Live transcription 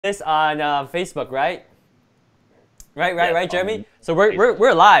this on Facebook, right? Right, Jeremy. So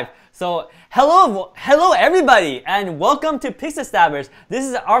we're live. So hello everybody, and welcome to Pixelstabbers. This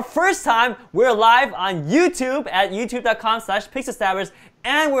is our first time we're live on YouTube at youtube.com/pixelstabbers,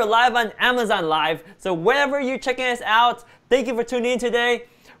 and we're live on Amazon Live. So wherever you're checking us out, thank you for tuning in today.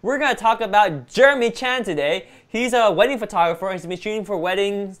 We're gonna talk about Jeremy Chan today. He's a wedding photographer. He's been shooting for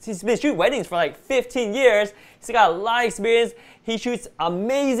weddings. He's been shooting weddings for like 15 years. He's got a lot of experience. He shoots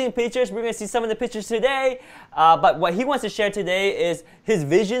amazing pictures. We're gonna see some of the pictures today. But what he wants to share today is his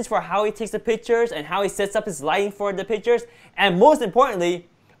visions for how he takes the pictures and how he sets up his lighting for the pictures. And most importantly,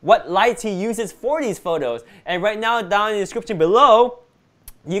 what lights he uses for these photos. And right now, down in the description below,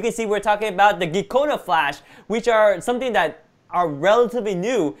 you can see we're talking about the GEEKOTO flash, which are something that are relatively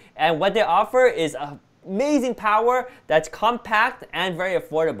new, and what they offer is amazing power that's compact and very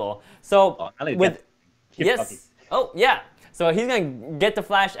affordable. So so he's gonna get the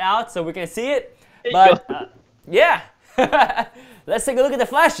flash out so we can see it. But yeah, let's take a look at the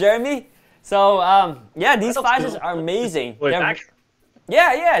flash, Jeremy. So yeah, these flashes are amazing.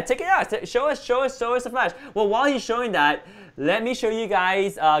 Yeah, take it out. Show us the flash. Well, while he's showing that, let me show you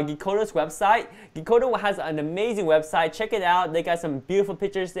guys GEEKOTO's website. GEEKOTO has an amazing website. Check it out. They got some beautiful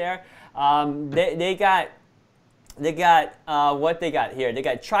pictures there. They got what they got here. They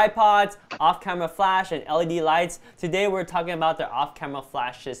got tripods, off-camera flash, and LED lights. Today we're talking about their off-camera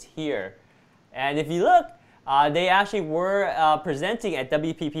flashes here. And if you look, they actually were presenting at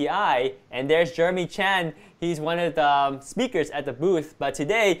WPPI, and there's Jeremy Chan. He's one of the speakers at the booth. But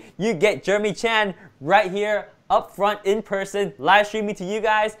today, you get Jeremy Chan right here, up front, in person, live streaming to you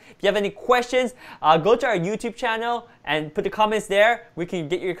guys. If you have any questions, go to our YouTube channel and put the comments there. We can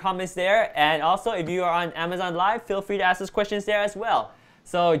get your comments there. And also, if you are on Amazon Live, feel free to ask us questions there as well.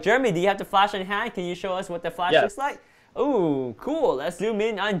 So, Jeremy, do you have the flash on hand? Can you show us what the flash looks like? Ooh, cool. Let's zoom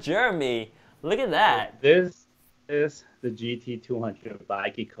in on Jeremy. Look at that. This is the GT200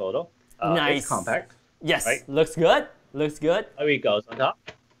 by GEEKOTO. Nice. It's compact. Yes. Right? Looks good. Looks good. There it goes on top.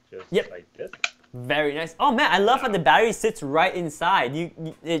 Just like this. Very nice. Oh man, I love how the battery sits right inside.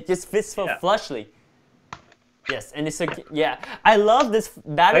 It just fits so flushly. Yes, and it's I love this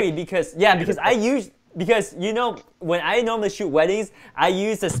battery because you know, when I normally shoot weddings, I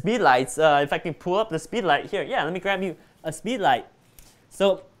use the Speedlights. If I can pull up the Speedlight here. Yeah, let me grab you a Speedlight.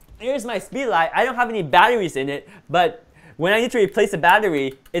 So here's my Speedlight. I don't have any batteries in it, but when I need to replace a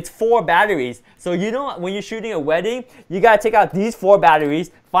battery, it's 4 batteries. So you know, when you're shooting a wedding, you gotta take out these 4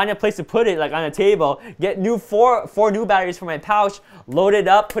 batteries, find a place to put it, like on a table, get four new batteries from my pouch, load it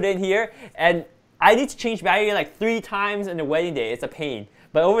up, put it in here, and I need to change battery like 3 times in the wedding day. It's a pain.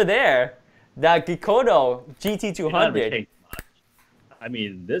 But over there, the GEEKOTO GT200. I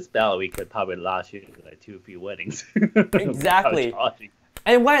mean, this battery could probably last you like 2 or 3 weddings. Exactly.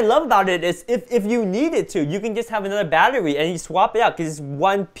 And what I love about it is if you needed to, you can just have another battery and you swap it out because it's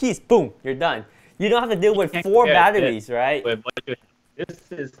one piece. Boom, you're done. You don't have to deal with 4 batteries, right?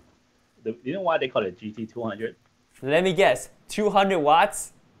 This is, you know why they call it GT200? Let me guess, 200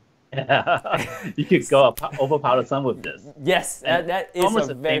 watts? You could go overpower some with this. Yes, that is almost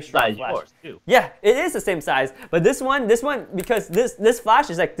a very strong flash. Yours too. Yeah, it is the same size, but this one, because this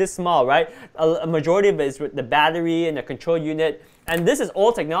flash is like this small, right? A majority of it is with the battery and the control unit, and this is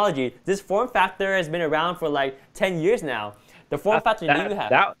old technology. This form factor has been around for like 10 years now. The form factor you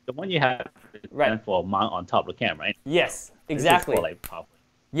have. The one you have is meant for mount on top of the camera, right? Yes, exactly. This is for, like,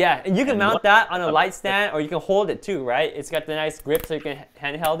 yeah, and you can mount that on a light stand, or you can hold it too, right? It's got the nice grip so you can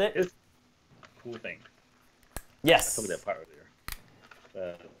handheld it. It's a cool thing. Yes. I took that part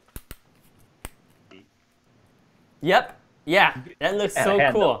earlier. Yep. Yeah, that looks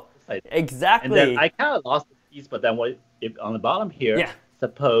so cool. Exactly. And then I kind of lost the piece, but then if on the bottom here,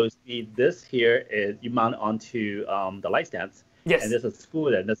 suppose this here is you mount onto the light stands. Yes. And there's a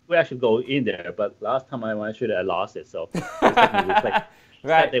screw there. The screw actually go in there, but last time I went to shoot it, I lost it, so replace.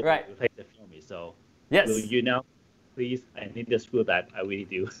 Right. Replace it for me. So will you know? Please, I need the screw back. I really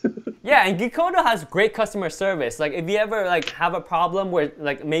do. Yeah, and GEEKOTO has great customer service. Like if you ever have a problem where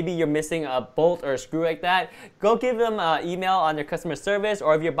like maybe you're missing a bolt or a screw like that, go give them an email on their customer service,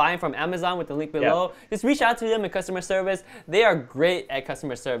 or if you're buying from Amazon with the link below, just reach out to them in customer service. They are great at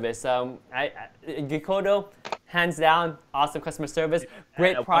customer service. GEEKOTO, hands down, awesome customer service,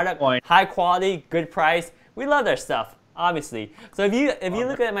 great product, high quality, good price. We love their stuff. Obviously. So if you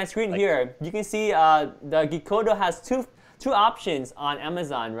look at my screen here, you can see the GEEKOTO has two options on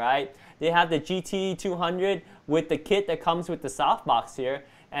Amazon, right? They have the GT200 with the kit that comes with the softbox here,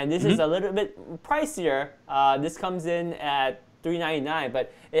 and this is a little bit pricier. This comes in at $399,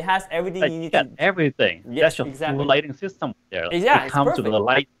 but it has everything Like, you need yeah, to. everything. Yes, That's your exactly. full lighting system there. Yeah, it it's comes perfect. with a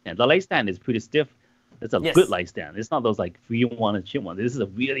light stand. The light stand is pretty stiff. It's a Yes. good light stand. It's not those like free one and cheap one. This is a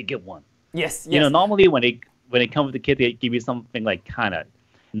really good one. Yes, You know, yes. normally when it comes with the kit, they give you something like kind of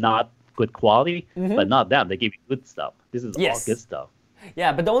not good quality, but not that. They give you good stuff. This is all good stuff.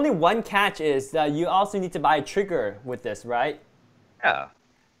 Yeah, but the only one catch is that you also need to buy a trigger with this, right? Yeah.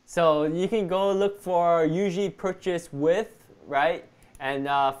 So you can go look for usually purchase with, right? And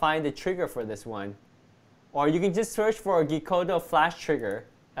find the trigger for this one. Or you can just search for a GEEKOTO flash trigger.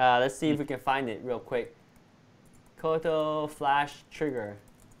 Let's see if we can find it real quick. GEEKOTO flash trigger,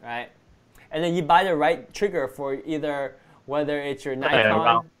 right? And then you buy the right trigger for either whether it's your Nikon.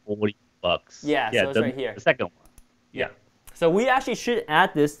 Around $40. Yeah, so it's right here. The second one. Yeah. So we actually should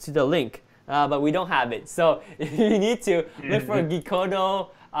add this to the link, but we don't have it. So you need to look for a GEEKOTO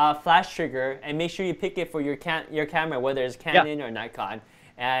flash trigger and make sure you pick it for your camera, whether it's Canon or Nikon.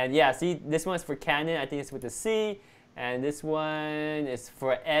 And yeah, see, this one's for Canon. I think it's with the C. And this one is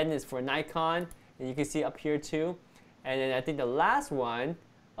for N, is for Nikon. And you can see up here too. And then I think the last one,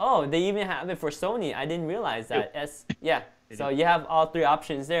 oh, they even have it for Sony. I didn't realize that. Yeah. So you have all three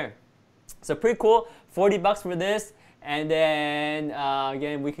options there. So pretty cool. $40 for this. And then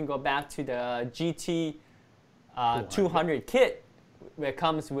again, we can go back to the GT 200 kit. It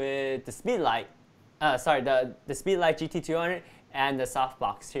comes with the Speedlight. Sorry, the Speedlight GT 200 and the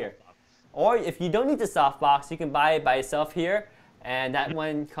softbox here. Or if you don't need the softbox, you can buy it by itself here. And that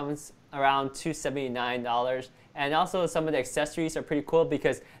one comes around $279. And also some of the accessories are pretty cool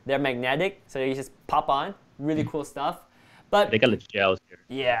because they're magnetic. So you just pop on. Really cool stuff. But they got the gels here.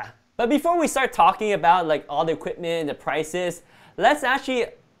 Yeah. But before we start talking about like all the equipment and the prices, let's actually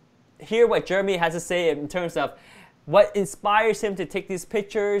hear what Jeremy has to say in terms of what inspires him to take these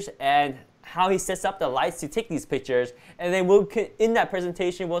pictures and how he sets up the lights to take these pictures. And then in that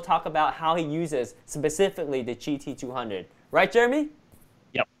presentation, we'll talk about how he uses specifically the GT200. Right, Jeremy?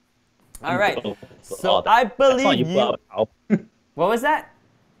 Yep. All right. So I believe you... What was that?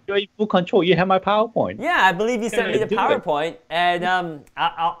 You're in full control. You have my PowerPoint. Yeah, I believe you sent me the PowerPoint, and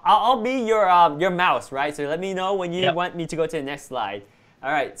I'll be your mouse, right? So let me know when you want me to go to the next slide.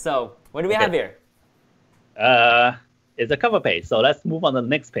 All right. So what do we have here? It's a cover page. So let's move on to the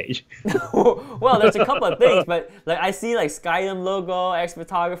next page. Well, there's a couple of things, but like I see like Skydom logo, ex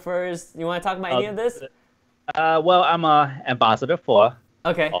photographers. You want to talk about any of this? Well, I'm an ambassador for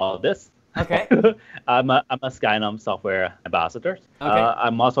all this. Okay. I'm a Skydom software ambassador. Okay.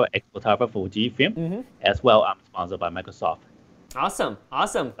 I'm also a photographer for G-Film. As well, I'm sponsored by Microsoft. Awesome.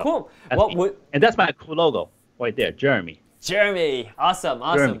 Awesome. Cool. And that's my cool logo right there, Jeremy. Jeremy. Awesome.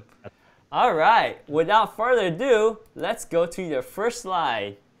 Awesome. Jeremy. All right. Without further ado, let's go to your first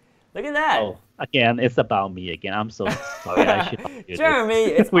slide. Look at that. Oh, again, it's about me again. I'm so sorry. I should do Jeremy,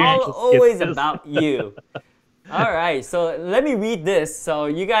 this. It's always about you. All right, so let me read this. So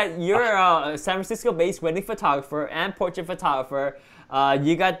you're a San Francisco-based wedding photographer and portrait photographer.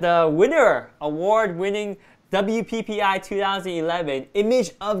 You got the award-winning WPPI 2011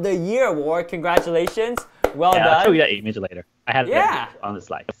 Image of the Year Award. Congratulations. Well done. I'll show you that image later. I have it on the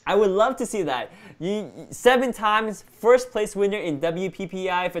slides. I would love to see that. You 7 times first place winner in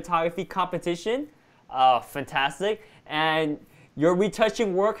WPPI photography competition. Fantastic. And your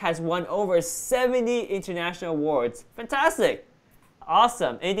retouching work has won over 70 international awards. Fantastic.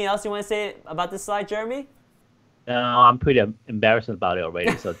 Awesome. Anything else you want to say about this slide, Jeremy? No, I'm pretty embarrassed about it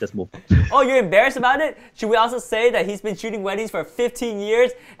already, so just move on. Oh, you're embarrassed about it? Should we also say that he's been shooting weddings for 15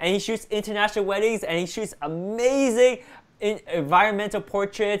 years, and he shoots international weddings, and he shoots amazing environmental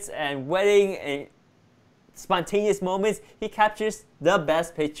portraits and wedding and spontaneous moments. He captures the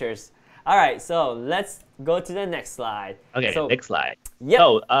best pictures. All right, so let's go to the next slide. Okay, so, next slide.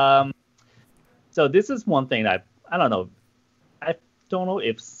 Yep. So this is one thing that I don't know. I don't know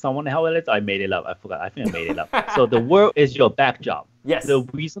if someone held it. I made it up. I forgot. I think I made it up. So the world is your backdrop. Yes. The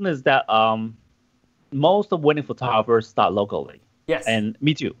reason is that most of wedding photographers start locally. Yes. And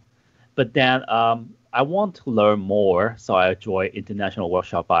me too. But then I want to learn more, so I joined international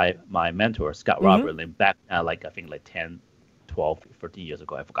workshop by my mentor Scott Robert back I think 10, 12, 13 years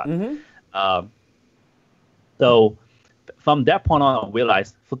ago. I forgot. So from that point on, I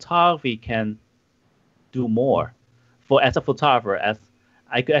realized photography can do more. As a photographer, as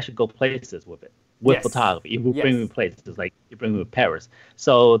I could actually go places with it. With photography, it will bring me places, like it bring me to Paris.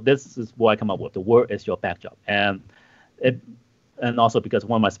 So this is what I come up with. The world is your backdrop, and also because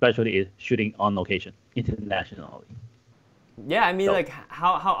one of my specialty is shooting on location internationally. Yeah, I mean, like,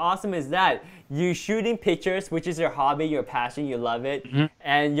 how awesome is that? You shooting pictures, which is your hobby, your passion, you love it,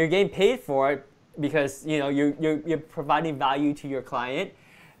 and you're getting paid for it because you know you're providing value to your client.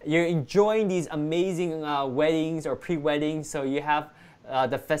 You're enjoying these amazing weddings or pre-weddings, so you have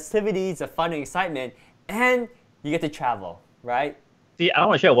the festivities, the fun and excitement, and you get to travel, right? See, I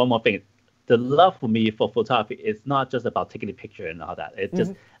want to share one more thing. The love for me for photography is not just about taking a picture and all that. It's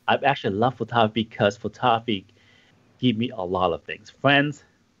just I actually love photography because photography give me a lot of things: friends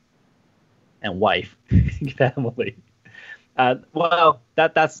and wife, family. Well,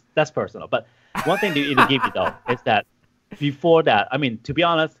 that's personal. But one thing that it'll give you though is that before that, I mean, to be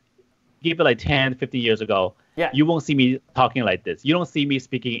honest, give it like 10, 15 years ago, you won't see me talking like this. You don't see me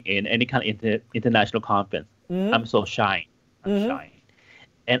speaking in any kind of international conference. I'm so shy. I'm shy.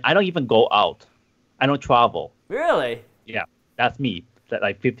 And I don't even go out. I don't travel. Really? Yeah, that's me,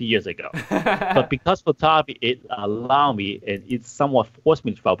 like 50 years ago. But because photography, it allowed me, and it somewhat forced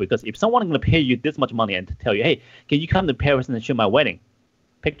me to travel. Because if someone is going to pay you this much money and to tell you, hey, can you come to Paris and shoot my wedding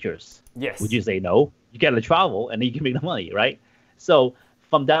pictures? Yes. Would you say no? You got to travel, and then you can make the money, right? So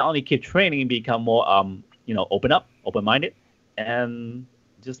from that on, you keep training and become more, open-minded, and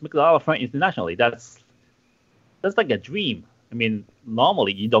just make a lot of friends internationally. That's like a dream. I mean,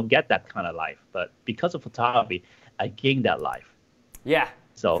 normally you don't get that kind of life, but because of photography, I gained that life. Yeah.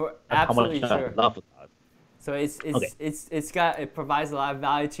 So that's how much I love photography. So it provides a lot of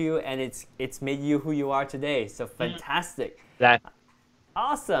value to you, and it's made you who you are today. So fantastic. Exactly.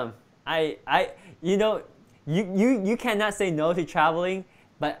 Awesome. You cannot say no to traveling,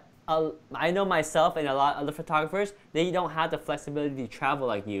 but I know myself and a lot of other photographers, they don't have the flexibility to travel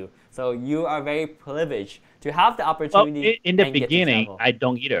like you. So you are very privileged to have the opportunity. Well, in the beginning, I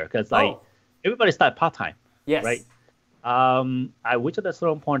don't either, because everybody start part-time. Yes. Right? I reached at a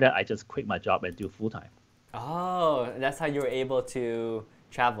certain point that I just quit my job and do full-time. Oh, that's how you were able to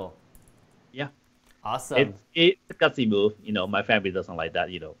travel. Yeah. Awesome. It's a gutsy move. My family doesn't like that.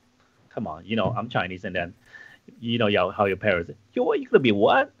 Come on. I'm Chinese, and then how your parents say, you going to be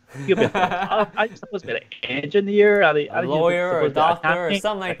what? You're supposed to be an engineer, a lawyer, or a doctor, or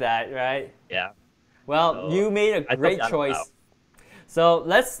something like that, right? Yeah. Well, so you made a great choice. So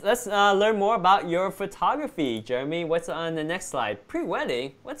let's learn more about your photography, Jeremy. What's on the next slide?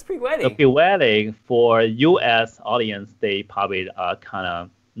 Pre-wedding? What's pre-wedding? The pre-wedding, for U.S. audience, they probably are kind of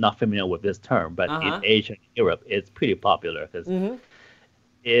not familiar with this term, but in Asia and Europe, it's pretty popular because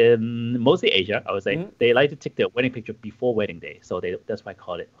in mostly Asia, I would say, they like to take their wedding picture before wedding day. So that's why I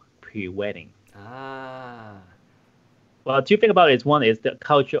call it pre-wedding. Ah. Well, two things about it is, one is the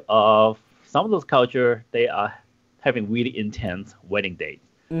culture of some of those culture, they are having really intense wedding dates.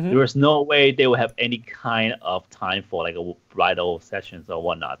 There is no way they will have any kind of time for like a bridal sessions or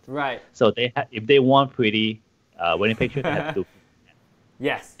whatnot. Right. So if they want pretty wedding picture, they have to do.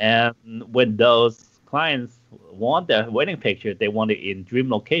 Yes. And when those clients want their wedding picture, they want it in dream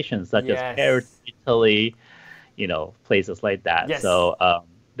locations such as Paris, Italy, places like that. Yes. So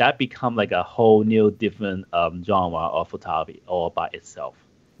that become like a whole new different genre of photography all by itself.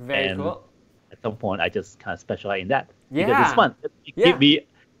 Very cool. At some point, I just kind of specialize in that because it's fun.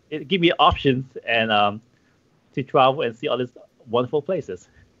 It give me options and to travel and see all these wonderful places.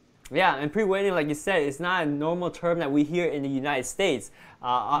 Yeah, and pre-wedding, like you said, it's not a normal term that we hear in the United States.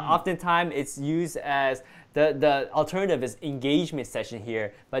 Oftentimes, it's used as the alternative is engagement session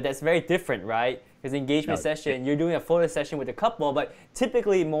here, but that's very different, right? Because engagement session, you're doing a photo session with a couple, but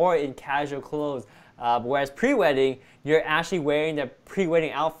typically more in casual clothes. Whereas pre-wedding, you're actually wearing the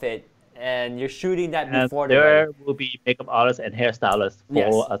pre-wedding outfit, and you're shooting that before the wedding. There will be makeup artists and hairstylists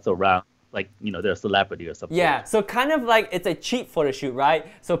follow us around. Like, they're a celebrity or something. Yeah, so kind of like it's a cheap photo shoot, right?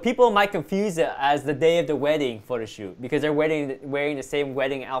 So people might confuse it as the day of the wedding photo shoot because they're wearing the same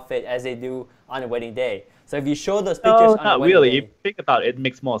wedding outfit as they do on the wedding day. So if you show those pictures on the wedding day... No, not really. If you think about it, it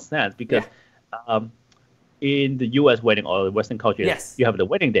makes more sense because in the U.S. wedding or the Western culture, you have the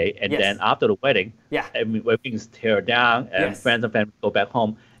wedding day, and then after the wedding, everything's tear down and friends and family go back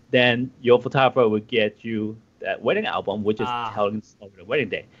home. Then your photographer will get you that wedding album, which is telling the story of the wedding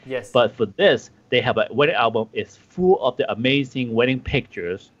day. Yes. But for this, they have a wedding album. It's full of the amazing wedding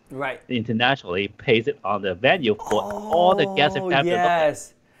pictures. Right. Internationally, pasted on the venue for all the guests and family.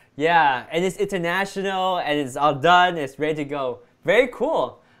 Yes. Yeah, and it's international, and it's all done. It's ready to go. Very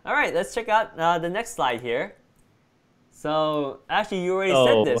cool. All right, let's check out the next slide here. So actually, you already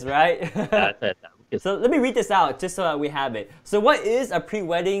said this, right? So let me read this out just so that we have it. So what is a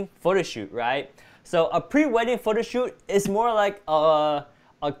pre-wedding photo shoot, right? So a pre-wedding photo shoot is more like a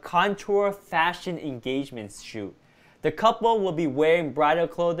contour fashion engagement shoot. The couple will be wearing bridal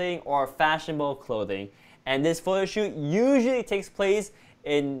clothing or fashionable clothing. And this photo shoot usually takes place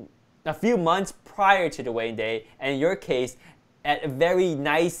in a few months prior to the wedding day. And in your case, at a very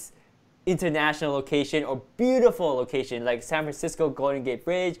nice international location or beautiful location like San Francisco Golden Gate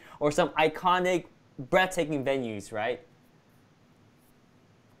Bridge or some iconic, breathtaking venues, right?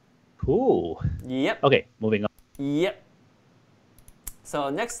 Cool. Yep. Okay, moving on. Yep. So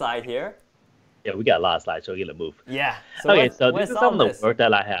next slide here. Yeah, we got a lot of slides, so we're gonna move. Yeah. So Okay, what, so what this is all some of this? the work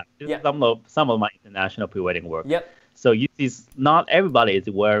that I have. This Yep. is some of my international pre-wedding work. Yep. So you see, not everybody is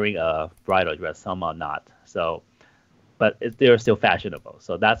wearing a bridal dress. Some are not. So, but they're still fashionable.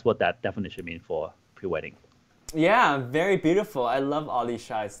 So that's what that definition means for pre-wedding. Yeah, very beautiful. I love all these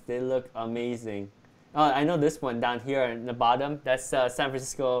shots. They look amazing. Oh, I know this one down here in the bottom. That's San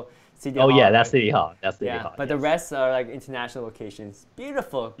Francisco City Hall. Oh yeah, that's right? City Hall. That's City Hall. But the yes. rest are like international locations.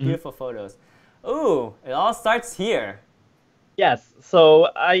 Beautiful, beautiful photos. Ooh, it all starts here. Yes. So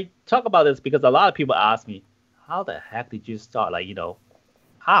I talk about this because a lot of people ask me, how the heck did you start? Like,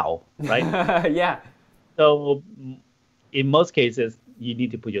 how, right? Yeah. So in most cases, you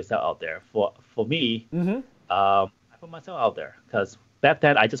need to put yourself out there. For me, I put myself out there because back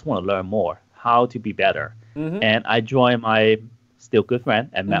then I just want to learn more, how to be better. And I joined my still good friend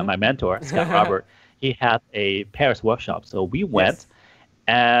and met my mentor, Scott Robert. He had a Paris workshop. So we went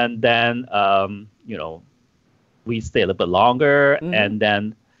and then, we stayed a little bit longer. And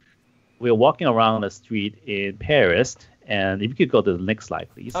then we were walking around the street in Paris. And if you could go to the next slide,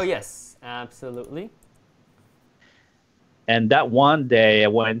 please. Oh, yes, absolutely. And that one day I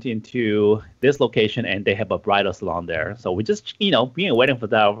went into this location and they have a bridal salon there. So we just, being a wedding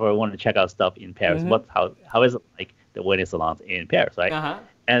photographer, I wanted to check out stuff in Paris. How is it like the wedding salons in Paris, right?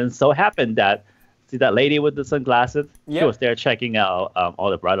 And so it happened that, see that lady with the sunglasses? She was there checking out all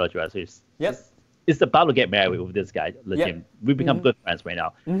the bridal dresses. Is about to get married with this guy, Jim. We become good friends right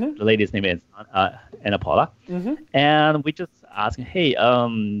now. The lady's name is Anna Paula. And we just asked, hey,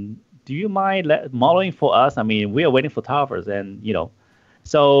 do you mind modeling for us? I mean, we are wedding photographers, and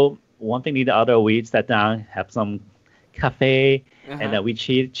so one thing lead the other. We sat down, have some cafe, and then we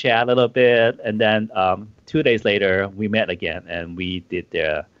chat a little bit, and then 2 days later we met again, and we did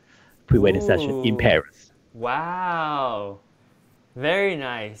the pre-wedding session in Paris. Wow, very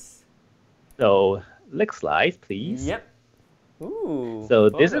nice. So next slide, please. Yep. Ooh. So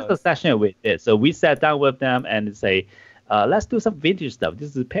this is the session we did. So we sat down with them and say, let's do some vintage stuff.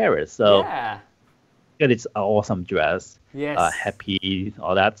 This is Paris. So it's an awesome dress. Yes. Happy,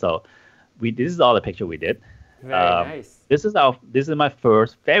 all that. So this is all the picture we did. Very nice. This is my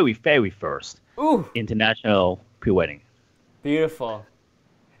first, very, very first international pre-wedding. Beautiful.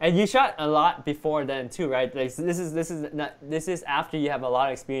 And you shot a lot before then too, right? Like this is after you have a lot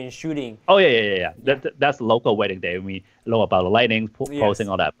of experience shooting. Oh yeah. That's local wedding day. We know about the lighting, posing,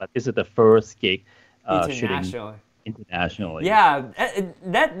 all that. But this is the first gig shooting internationally. Yeah,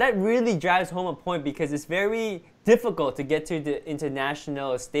 that really drives home a point because it's very difficult to get to the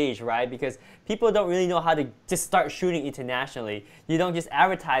international stage, right? Because people don't really know how to just start shooting internationally. You don't just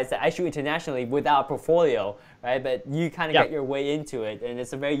advertise that I shoot internationally without a portfolio, right? But you kind of get your way into it, and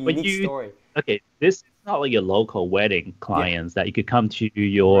it's a very unique story. Okay, this is not like your local wedding clients that you could come to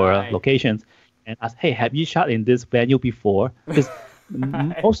your locations and ask, hey, have you shot in this venue before? Because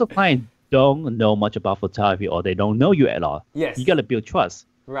most of the clients don't know much about photography or they don't know you at all. Yes. You got to build trust.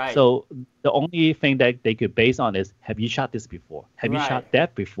 Right. So the only thing that they could base on is, have you shot this before? Have you shot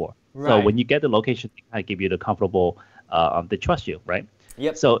that before? So when you get the location, they kind of give you the comfortable, they trust you, right?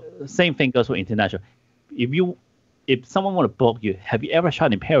 Yep. So same thing goes for international. If someone want to book you, have you ever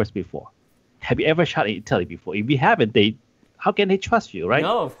shot in Paris before? Have you ever shot in Italy before? If you haven't, how can they trust you, right?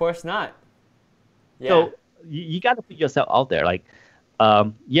 No, of course not. Yeah. So you got to put yourself out there. Like,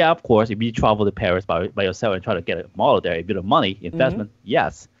 of course, if you travel to Paris by yourself and try to get a model there, a bit of money, investment,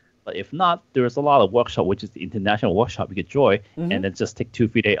 yes. But if not, there's a lot of workshop, which is the international workshop you could join, and then just take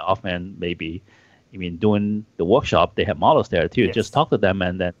 2-3 days off and maybe, doing the workshop, they have models there too. Yes. Just talk to them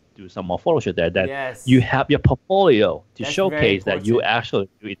and then do some more photo shoot there. Then you have your portfolio to showcase that you actually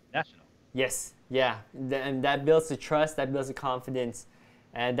do international. Yes, yeah, and that builds the trust, that builds the confidence,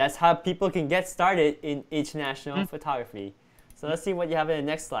 and that's how people can get started in international photography. So let's see what you have in the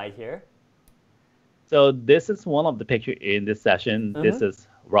next slide here. So this is one of the pictures in this session. This is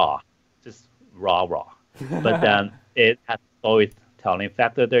raw, just raw. But then it has storytelling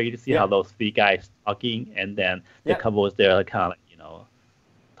factor there. You see how those 3 guys talking, and then the couple was there kind of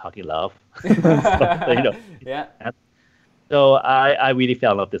talking love. So I really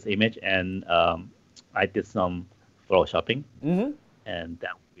fell in love with this image, and I did some photoshopping, and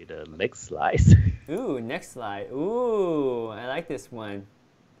that would be the next slide. Ooh, next slide. Ooh, I like this one.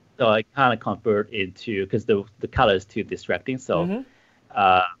 So I kind of convert into, because the color is too distracting, so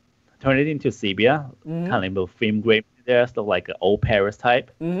turn it into sepia, kind of film grade there's the like an old Paris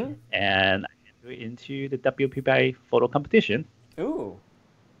type, Mm-hmm. and I entered into the WPI photo competition, Ooh.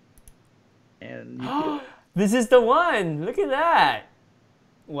 and you could, This is the one. Look at that.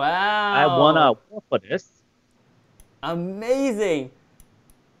 I won a Wow. award for this. Amazing.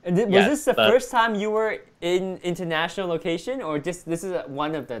 And was Yes, this the but first time you were in international location, or just this is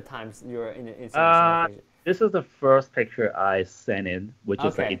one of the times you were in an international location? this is the first picture I sent in, which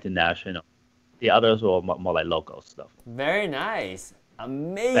is like Okay. international. The others were more like local stuff, Very nice. back like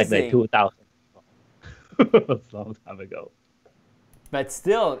Amazing. 2000. It's a long time ago. But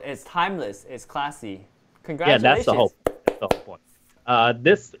still, it's timeless. It's classy. Yeah, that's the Congratulations. whole point.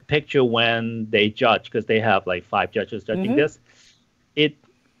 This picture when they judge, because they have like 5 judges judging Mm-hmm. this, it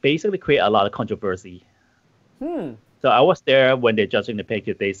basically create a lot of controversy. Hmm. So I was there when they're judging the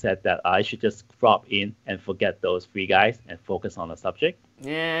picture. They said that I should just drop in and forget those 3 guys and focus on the subject.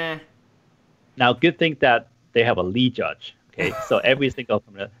 Yeah. Now, good thing that they have a lead judge. Okay, so every single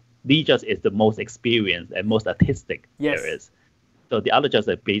lead judge is the most experienced and most artistic Yes. there is. So the other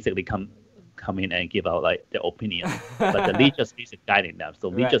judges basically come in and give out like their opinion, but the lead just basically guiding them. So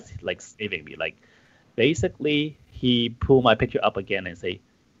lead Right. just like saving me. Like basically, he pulled my picture up again and say,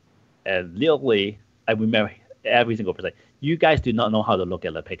 and literally, I remember every single person. You guys do not know how to look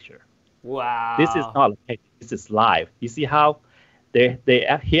at the picture. Wow. This is not a picture. This is live. You see how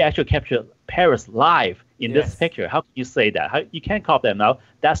he actually captured Paris live in this Yes. picture. How can you say that? How, you can't copy them now.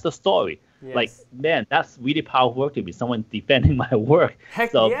 That's the story. Yes. Like man, that's really powerful work to be someone defending my work.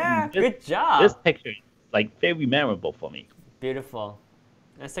 Heck So yeah. this, Good job. this picture is like very memorable for me. Beautiful.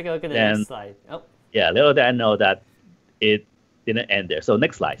 Let's take a look at the Then- next slide. Oh, Yeah, little did I know that it didn't end there. So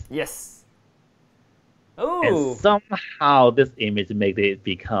next slide. yes. And Oh. somehow this image made it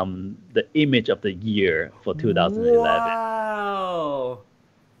become the image of the year for 2011. Wow.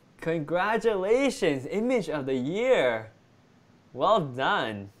 Congratulations. Image of the year. Well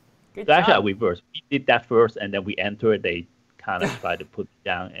done. Good So actually, I job. reversed. We did that first, and then we entered. They kind of tried to put it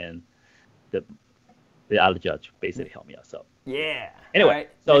down, and the other judge basically helped me out. So Yeah. anyway, All right,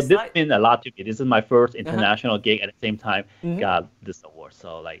 so next this slide. means a lot to me. This is my first international gig. At the same time, Mhm. got this award.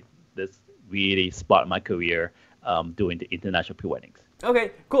 So like this really sparked my career doing the international pre-weddings.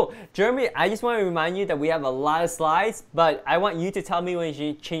 Okay, cool. Jeremy, I just want to remind you that we have a lot of slides, but I want you to tell me when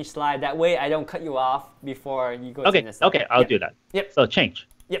you change slide. That way I don't cut you off before you go to the Okay, next slide. okay, I'll Yep. do that. Yep. So change.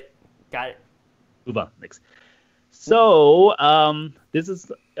 Yep. Got it. Move on next. So this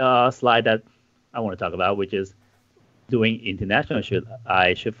is a slide that I want to talk about, which is doing international shoot.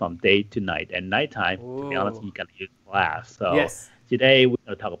 I shoot from day to night, and nighttime. To be honest, Ooh. you gotta use flash. So Yes. today we're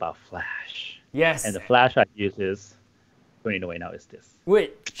gonna talk about flash, Yes. and the flash I use is putting away now is this.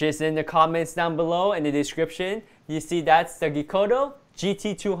 Which is in the comments down below in the description. You see that's the GEEKOTO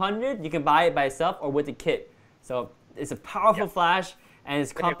GT200. You can buy it by itself or with the kit. So it's a powerful Yeah. flash and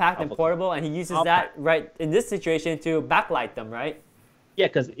it's Very compact and powerful. portable, and he uses Compact. that right in this situation to backlight them, right? Yeah,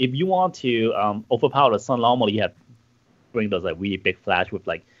 because if you want to overpower the sun, normally you have to bring those like really big flash with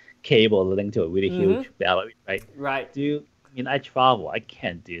like cable linked to a really huge battery, right? Right. Dude, I mean, I travel. I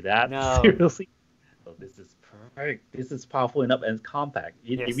can't do that. No. Seriously. So this is perfect. This is powerful enough and it's compact.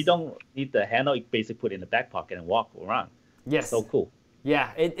 Yes. If you don't need the handle, you basically put it in the back pocket and walk around. Yes. So cool.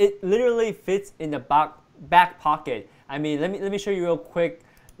 Yeah, it literally fits in the back pocket. I mean, let me show you real quick,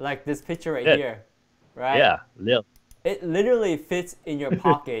 like this picture right Yeah. here, right? Yeah, little. It literally fits in your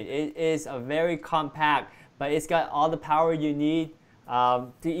pocket. It is a very compact, but it's got all the power you need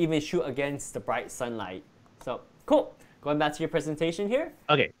to even shoot against the bright sunlight. So cool. Going back to your presentation here.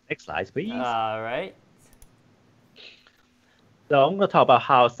 Okay, next slide, please. All right. So I'm going to talk about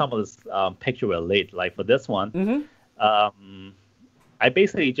how some of this picture relate. Like for this one, I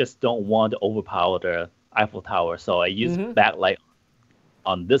basically just don't want to overpower the Eiffel Tower, so I use backlight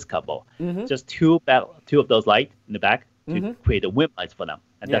on this couple. Just two of those lights in the back to create the wind lights for them,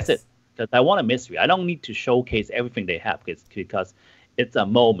 and that's Yes. it. Because I want a mystery. I don't need to showcase everything they have because it's a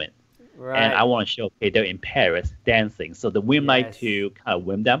moment, Right. and I want to show they're in Paris dancing. So the wind light Yes. to kind of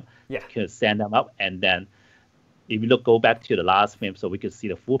wim them, Yeah. can stand them up, and then if you go back to the last film, so we could see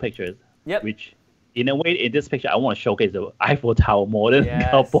the full pictures. Yep. Which, in a way, in this picture, I want to showcase the Eiffel Tower more than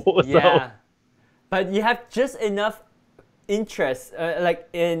Yes. couple. So Yeah. But you have just enough interest, like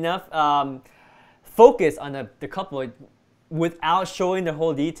enough focus on the couple without showing the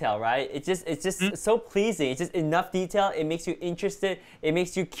whole detail, right? It's just so pleasing. It's just enough detail. It makes you interested. It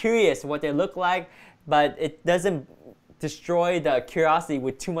makes you curious what they look like, but it doesn't destroy the curiosity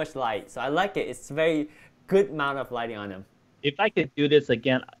with too much light. So I like it. It's a very good amount of lighting on them. if I could do this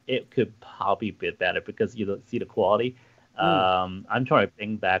again, it could probably be better because you don't see the quality. I'm trying to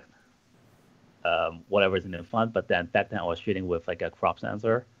think back. whatever's in the front. But then back then I was shooting with like a crop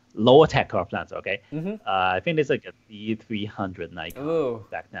sensor, lower tech crop sensor. Okay, I think it's like a D300 Nikon Ooh.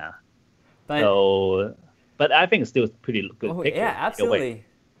 back then. But, So, but I think it's still pretty good picture. yeah, absolutely.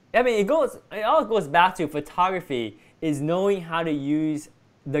 I mean, it all goes back to photography is knowing how to use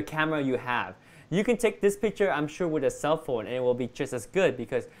the camera you have. You can take this picture, I'm sure, with a cell phone, and it will be just as good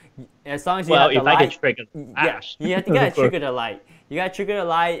because as long as you have the light. Well, if I can trigger flash. Yeah, you gotta trigger the light. You gotta trigger the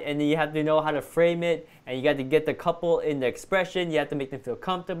light, and then you have to know how to frame it, and you got to get the couple in the expression. You have to make them feel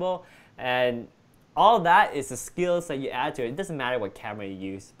comfortable, and all that is the skills that you add to it. It doesn't matter what camera you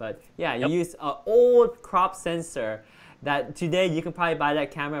use, but yeah, you use an old crop sensor that today you can probably buy that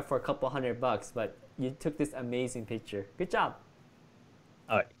camera for a couple $100, but you took this amazing picture. Good job.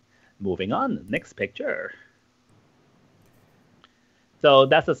 All right, moving on. Next picture. So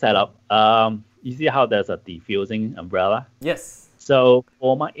that's the setup. You see how there's a diffusing umbrella? Yes. So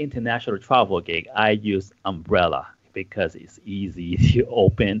for my international travel gig, I use umbrella because it's easy to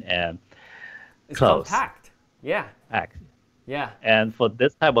open and close. It's compact. Yeah. Compact. Yeah. And for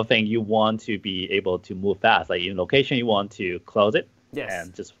this type of thing, you want to be able to move fast. Like in location, you want to close it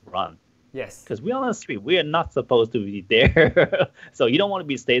and just run. Yes. Because we're on the street, we are not supposed to be there. So you don't want to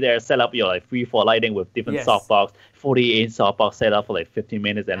be stay there, set up your like 3-4 lighting with different softbox, 48-inch softbox set up for like 15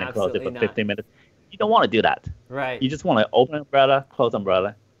 minutes and then close it for 15 minutes. You don't want to do that. Right. You just want to open umbrella, close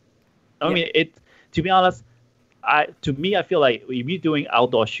umbrella. I mean, to be honest, to me, I feel like if you're doing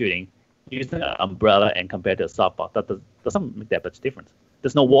outdoor shooting, using an umbrella and compared to a softbox, that doesn't make that much difference.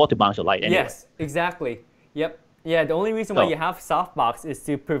 There's no wall to bounce your light anyway. Yes, exactly. Yep. Yeah, the only reason why you have softbox is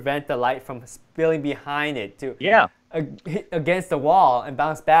to prevent the light from spilling behind it to hit against the wall and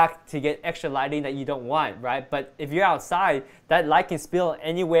bounce back to get extra lighting that you don't want, right? But if you're outside, that light can spill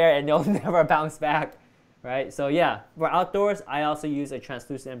anywhere and it'll never bounce back, right? So yeah, for outdoors, I also use a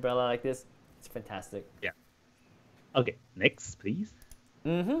translucent umbrella like this. It's fantastic. Yeah. Okay, next, please.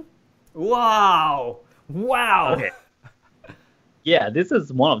 Wow. Wow. Okay. Yeah, this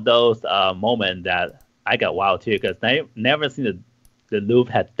is one of those moments that I got wow too, because I never seen the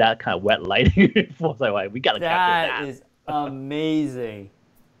Louvre had that kind of wet lighting before. So like, we gotta capture that. That is amazing.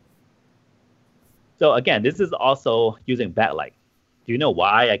 So again, this is also using backlight. Do you know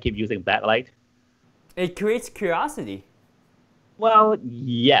why I keep using backlight? It creates curiosity. Well,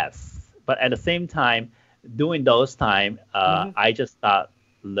 yes, but at the same time, during those time, I just start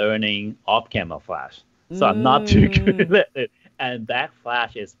learning off-camera flash. So I'm not too good at it. And back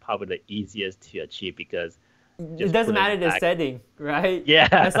flash is probably the easiest to achieve because it doesn't matter the setting, right? Yeah.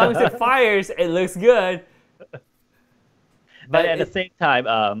 As long as it fires, it looks good. But at the same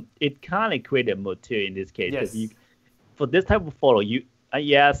time, it kind of created a mood too in this case. Yes. For this type of photo,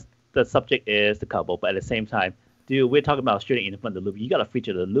 yes, the subject is the couple, but at the same time, we're talking about shooting in front of the Louvre. You got to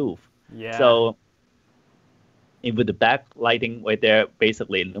feature the Louvre. Yeah. So with the backlighting right there,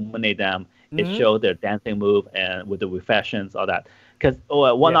 basically illuminate them. It shows their dancing move and with the reflections, all that. Because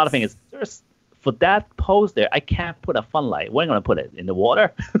one other thing is, for that pose there, I can't put a fun light. Where am I going to put it? In the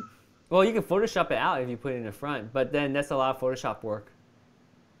water? Well, you can Photoshop it out if you put it in the front, but then that's a lot of Photoshop work.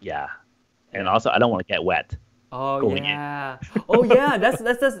 Yeah. And also, I don't want to get wet. Oh, yeah. Oh, yeah.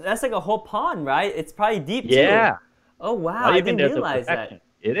 That's like a whole pond, right? It's probably deep, too. Yeah. Oh, wow. I didn't realize that.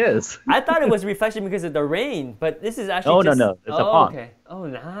 It is. I thought it was reflection because of the rain, but this is actually No. It's a pond. Okay. Oh,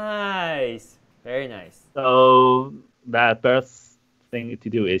 nice. Very nice. So the best thing to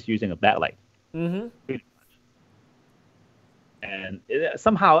do is using a backlight. Pretty much. And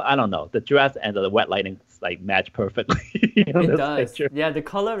somehow, I don't know, the dress and the wet lighting like match perfectly. It does. Picture. Yeah, the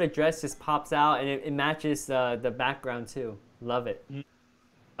color of the dress just pops out and it matches the background too. Love it.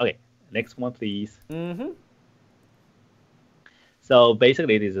 Okay, next one, please. So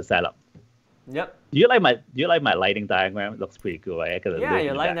basically, this is a setup. Yep. Do you like my lighting diagram? It looks pretty cool, right? Yeah,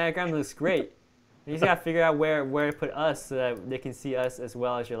 your lighting diagram looks great. You just gotta figure out where to put us so that they can see us as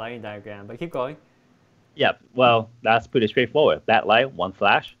well as your lighting diagram. But keep going. Yeah, well, that's pretty straightforward. Backlight, one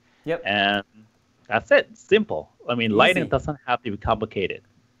flash. Yep. And that's it. Simple. I mean, lighting doesn't have to be complicated.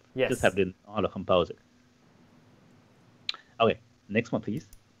 Yes. Just have to know how to compose it. Okay, next one, please.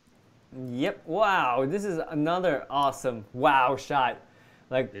 Yep. Wow, this is another awesome wow shot.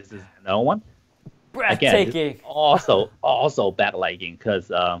 Like this is another one. Breathtaking. Again, also backlighting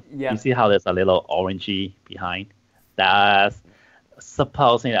because you see how there's a little orangey behind. That's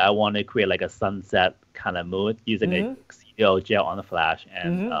supposing I want to create like a sunset kind of mood using a CDO gel on the flash,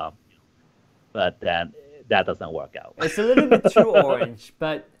 and but then that doesn't work out. It's a little bit too orange,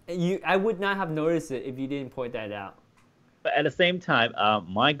 but I would not have noticed it if you didn't point that out. But at the same time,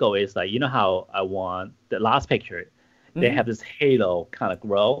 my goal is like, you know how I want the last picture, they have this halo kind of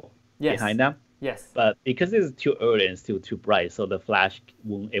glow behind them. Yes. But because it's too early and still too bright, so the flash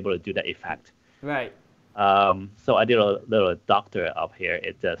won't able to do that effect. Right. So I did a little doctor up here.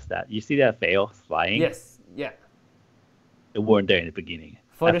 It does that. You see that veil flying? Yes. Yeah. It weren't there in the beginning.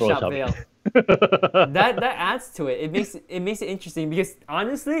 I Photoshop photoshopped veil. it. That adds to it. It makes it interesting because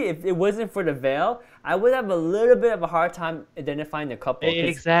honestly, if it wasn't for the veil, I would have a little bit of a hard time identifying the couple.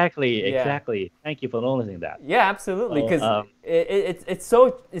 Exactly, Yeah. exactly. Thank you for noticing that. Yeah, absolutely. So, Because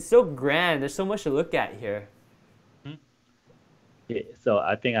it's so grand. There's so much to look at here. yeah, so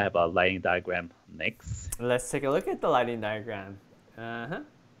I think I have a lighting diagram next. Let's take a look at the lighting diagram.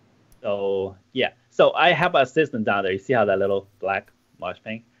 So yeah, so I have an assistant down there. You see how that little black marsh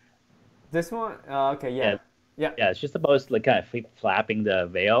thing? This one. Okay. Yeah. Yeah. Yeah. Yeah, it's just supposed to like kind of flapping the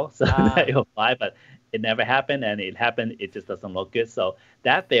veil so that it'll fly, but it never happened, and it happened. It just doesn't look good. So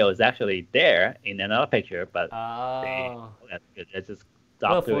that veil is actually there in another picture, but that's good. It's just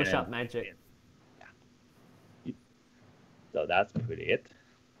Little doctor Photoshop magic. Yeah. So that's pretty it.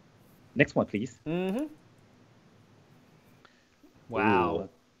 Next one, please. Mm-hmm. Wow. Ooh.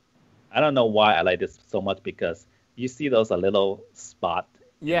 I don't know why I like this so much because you see those a little spot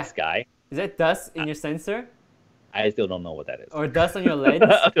in the sky. Is that dust in your sensor? I still don't know what that is. Or dust on your lens?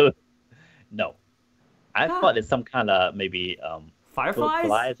 No. I thought it's some kind of maybe Fireflies?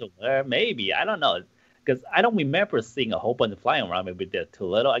 flies or whatever. Maybe. I don't know. Because I don't remember seeing a whole bunch of flying around. Maybe they're too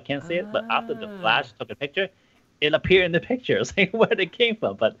little. I can't see it. But after the flash took a picture, it appeared in the picture saying where they came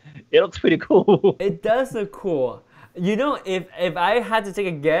from. But it looks pretty cool. It does look cool. You know, if I had to take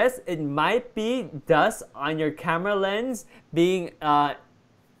a guess, it might be dust on your camera lens being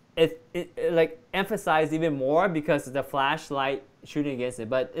like emphasized even more because of the flashlight shooting against it.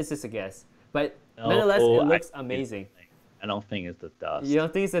 But it's just a guess. But nonetheless, it looks amazing. I don't think it's the dust. You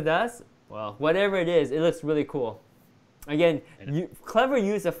don't think it's the dust? Well, whatever it is, it looks really cool. Again, clever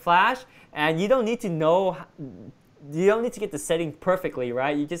use of flash, and you don't need to know. You don't need to get the setting perfectly,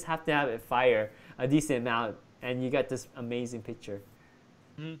 right? You just have to have it fire a decent amount, and you got this amazing picture.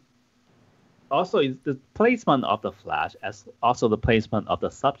 Also, it's the placement of the flash as also the placement of the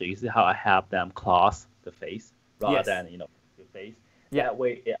subject. You see how I have them cross the face rather than your face. Yeah. That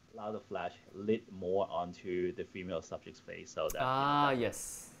way, it allows the flash lit more onto the female subject's face. So that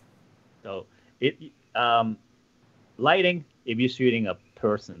yes. So it lighting. If you're shooting a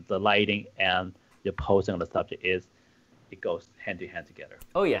person, the lighting and the posing of the subject it goes hand to hand together.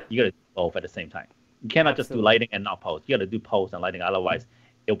 Oh yeah. You gotta do both at the same time. You cannot just do lighting and not pose. You gotta do pose and lighting. Otherwise,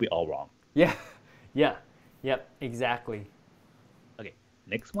 it'll be all wrong. Yeah. Yeah. Yep. Exactly. Okay.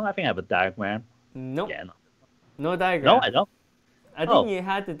 Next one, I think I have a diagram. Nope. Yeah, no diagram. No, I don't. I think you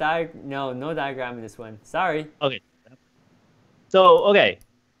had the diagram. No diagram in this one. Sorry. Okay. So, okay.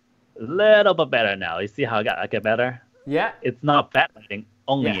 A little bit better now. You see how I get better? Yeah. It's not backlighting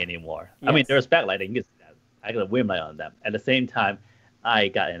only anymore. Yes. I mean, there's backlighting. You can see that. I got a rim light on them. At the same time, I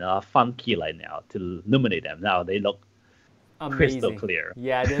got a funky light now to illuminate them. Now they look crystal clear.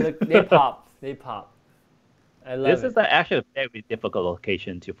 Yeah, they pop. They pop. I love This is actually a very difficult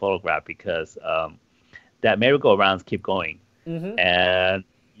location to photograph because that merry-go-rounds keep going. And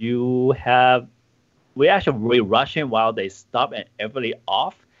we actually really rushing while they stop and everybody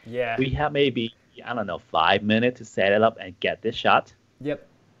off. Yeah. We have maybe, I don't know, 5 minutes to set it up and get this shot. Yep.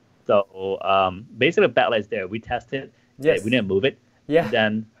 So basically the backlight's there. We tested. Yes. We didn't move it. Yeah.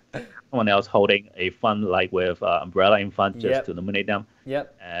 Then someone else holding a fun light with umbrella in front just to illuminate them.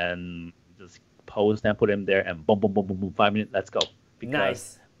 Yep. And just pose them, put them there, and boom, boom, boom, boom, boom, 5 minutes, let's go. Because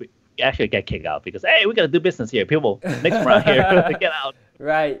nice. We actually get kicked out because, hey, we got to do business here. People, next round here, get out.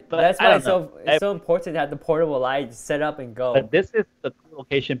 Right. But that's why it's so important to have the portable light set up and go. But this is the cool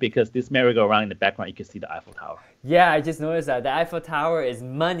location because this merry-go-round in the background, you can see the Eiffel Tower. Yeah, I just noticed that. The Eiffel Tower is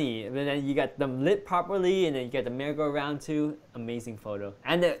money. And then you got them lit properly, and then you get the merry-go-round too. Amazing photo.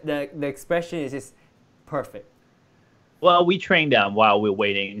 And the expression is just perfect. Well, we trained them while we're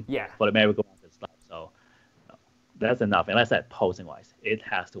waiting for the merry-go-round to stop. So that's enough. And like I said, posing-wise, it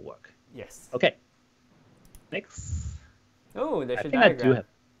has to work. Yes. Okay. Next. Oh, there's I a think diagram. I do have.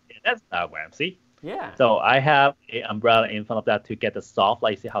 Yeah, that's a diagram. See? Yeah. So I have an umbrella in front of that to get the soft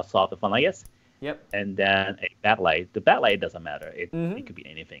light. See how soft the front light is? Yep. And then a backlight. The backlight doesn't matter. It could be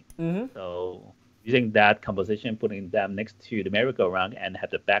anything. So using that composition, putting them next to the merry-go-round and have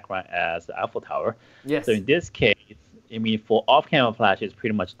the background as the Eiffel Tower. Yes. So in this case, I mean, for off-camera flash, it's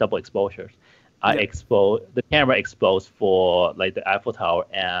pretty much double exposures. The camera exposed for like the Eiffel Tower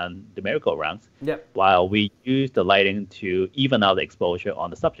and the merry-go-rounds. Yep. While we use the lighting to even out the exposure on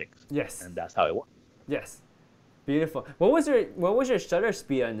the subjects. Yes. And that's how it works. Yes. Beautiful. What was your shutter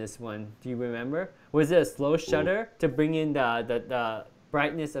speed on this one? Do you remember? Was it a slow shutter to bring in the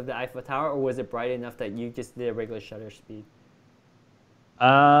brightness of the Eiffel Tower, or was it bright enough that you just did a regular shutter speed?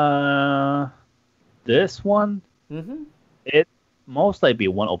 This one, Mm-hmm. it most likely be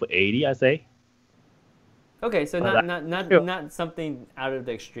 1/80, I say. Okay, so But not something out of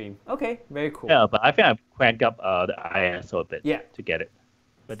the extreme. Okay, very cool. yeah, but I think I cranked up the ISO a bit Yeah. to get it.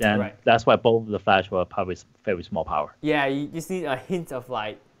 But then Right. that's why both of the flash were probably very small power. Yeah, you just need a hint of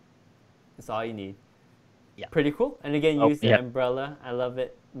light. That's all you need. Yeah. Pretty cool. And again, Oh, use the yeah. umbrella. I love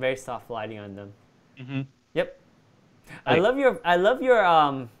it. Very soft lighting on them. Mm-hmm. Yep. Okay. I love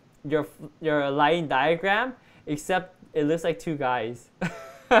your lighting diagram, except it looks like two guys.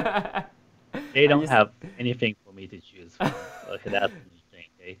 They don't have anything for me to choose from. Okay, that's interesting.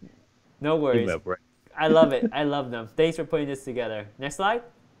 Okay. No Give worries. me a break. I love it. I love them. Thanks for putting this together. Next slide.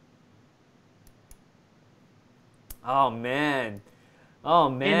 Oh man. Oh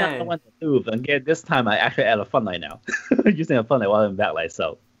And I man. want to move. And again, this time I actually add a fun light now. Using a fun light while in backlight.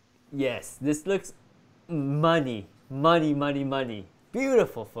 So Yes, this looks money. Money, money, money.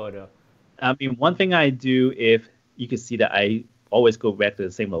 Beautiful photo. I mean, one thing I do, if you can see that I always go back to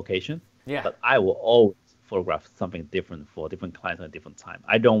the same location, Yeah. but I will always photograph something different for different clients at a different time.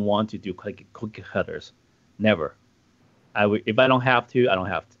 I don't want to do cookie cutters. Never. If I don't have to, I don't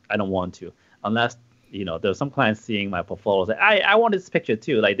have to. I don't want to. Unless, there's some clients seeing my portfolio say, I want this picture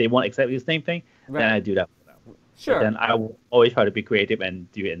too. Like they want exactly the same thing. Right. Then I do that for them. Sure. But then I will always try to be creative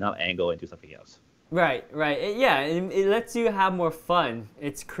and do another angle and do something else. Right, right. It lets you have more fun.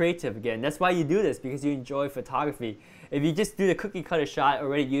 It's creative again. That's why you do this, because you enjoy photography. If you just do the cookie cutter shot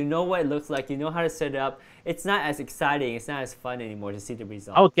already, you know what it looks like, you know how to set it up. It's not as exciting, it's not as fun anymore to see the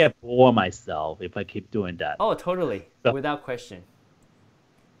result. I would get bored myself if I keep doing that. Oh, totally. So- Without question.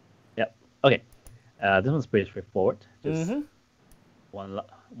 Yep. Okay. This one's pretty straightforward. Just Mm-hmm.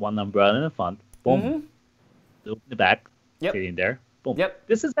 one umbrella in the front. Boom. Mm-hmm. Loop in the back. Yep. Sitting there. Boom. Yep.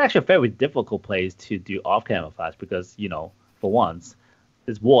 This is actually a very difficult place to do off-camera flash because, for once,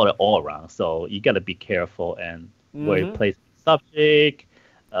 there's water all around. So you got to be careful and where you place the subject.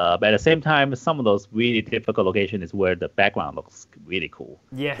 But at the same time, some of those really difficult locations is where the background looks really cool.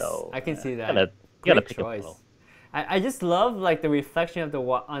 Yes, So, I can see that. You gotta Great pick a choice. photo. I just love like the reflection of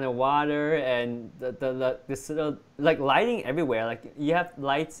on the water and the sort of like lighting everywhere. Like you have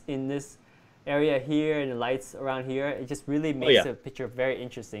lights in this area here and the lights around here. It just really makes yeah. the picture very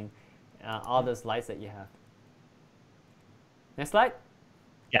interesting. All those lights that you have. Next slide.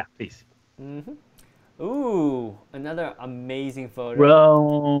 Yeah, please. Mm-hmm. Ooh, another amazing photo.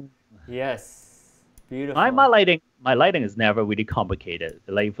 Bro. Yes, beautiful. My lighting is never really complicated.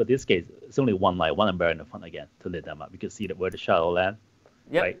 Like for this case, it's only one light, one umbrella in the front again to lit them up. You can see where the shadow land.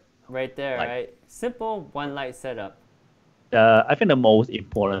 Yep, right there, Light. right? Simple one light setup. I think the most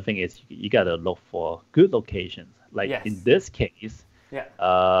important thing is you gotta look for good locations. Like Yes. in this case,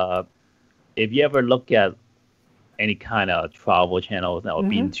 Yeah. if you ever look at any kind of travel channels or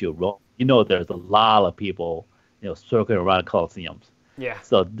been to Rome, there's a lot of people, circling around Colosseums. Yeah.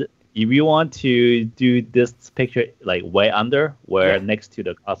 So if you want to do this picture like way under, where next to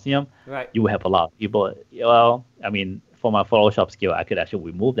the Colosseum, Right. you will have a lot of people. Well, I mean, for my Photoshop skill, I could actually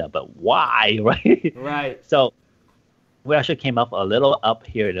remove that, but why, right? Right. So we actually came up a little up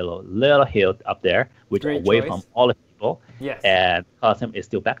here, a little hill up there, which Great away choice. from all the people, Yes. and Colosseum is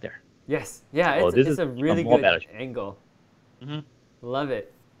still back there. Yes. Yeah. So It's, this it's is a even really more good better. angle. Mhm. Love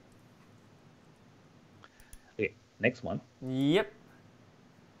it. Okay, next one. Yep.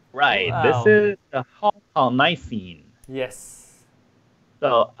 Right, Wow. this is the Hong Kong night scene. Yes.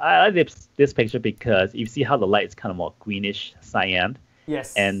 So I like this picture because you see how the light is kind of more greenish cyan,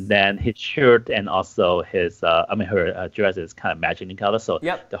 Yes. and then his shirt and also her dress is kind of matching in color. So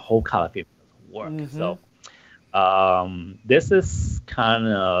Yep. the whole color theme doesn't work. Mhm. So this is kind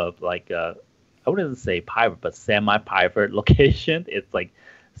of like I wouldn't say private, but semi-private location. It's like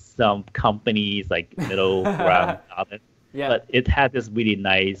some companies like middle ground garden. Yeah. But it had this really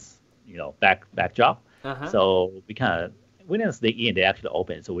nice, backdrop. Uh-huh. So we didn't sneak in. They actually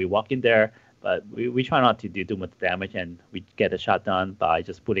opened. So we walk in there, but we try not to do too much damage, and we get the shot done by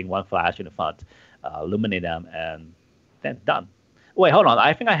just putting one flash in the front, illuminate them, and then done. Wait, hold on.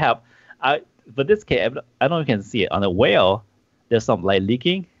 I think for this case, I don't know if you can see it. On the whale, there's some light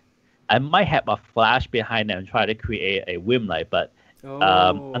leaking. I might have a flash behind them and try to create a whim light, but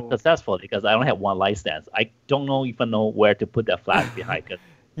Oh. unsuccessful because I only have one light stand. I don't even know where to put that flash behind. Cause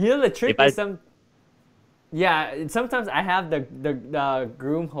You know the trick if is sometimes I have the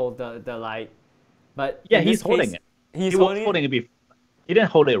groom hold the light, but yeah, in he's this holding case, it. He's He was holding holding it before. He didn't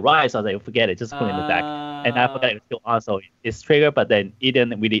hold it right, so I was like, forget it, just put it in the back. And I forgot it was still on, so it's triggered, but then it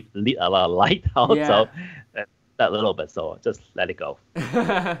didn't really lead a lot of light out. Yeah. So that little bit, so just let it go.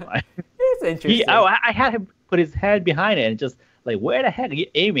 It's interesting. I had him put his head behind it and just like, where the heck are you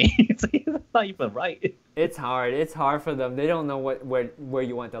aiming? It's not even right. It's hard. It's hard for them. They don't know where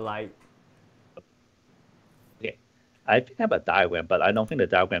you want the light. Okay, I think I have a diagram, but I don't think the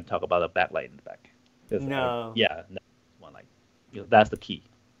diagram talk about the backlight in the back. No. No, one light. That's the key.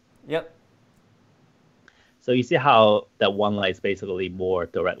 Yep. So you see how that one light is basically more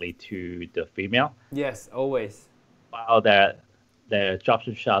directly to the female, Yes, always. while the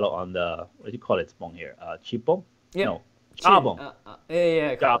dropship shadow on the, what do you call it, bone here? Cheekbone? Yep. No, jawbone.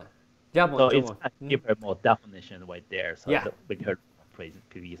 Yeah. Job. Jawbone. So it's kind of give her more definition right there. So Yeah. it make her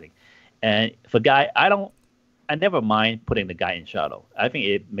pleasing. And for guy, I never mind putting the guy in shadow. I think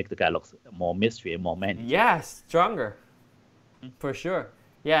it makes the guy look more mystery and more manly. Yes, stronger. For sure.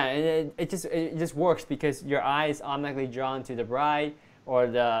 Yeah, and it just works because your eye is automatically drawn to the bride or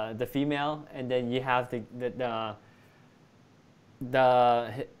the female, and then you have the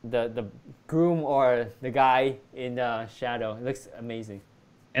groom or the guy in the shadow. It looks amazing.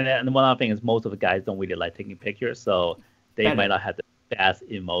 And then one other thing is most of the guys don't really like taking pictures, so they Better. might not have the best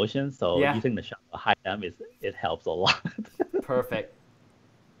emotion. So Yeah. using the shadow to hide them it helps a lot. Perfect.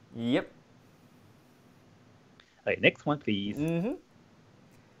 Yep. Okay, next one, please.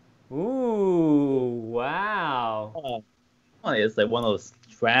 Mm-hmm. Ooh, wow. One is like one of those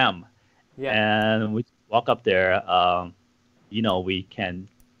tram, Yeah. and we walk up there. We can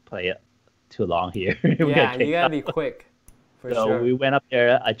play it too long here. We Yeah, get you kicked gotta out. be quick. For So sure. we went up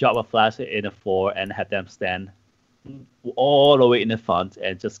there. I dropped a flash in the floor and had them stand all the way in the front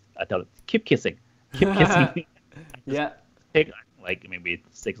and just I told them, keep kissing. Yeah. Take like maybe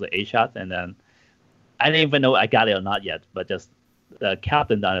 6 or 8 shots, and then I didn't even know I got it or not yet, but just the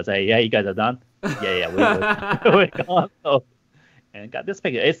captain done and say, yeah, you guys are done. Yeah, we're gone. So, and got this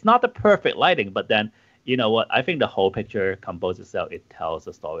picture. It's not the perfect lighting, but then you know what? I think the whole picture composes itself. It tells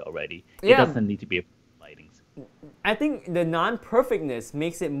the story already. Yeah. It doesn't need to be lightings. I think the non-perfectness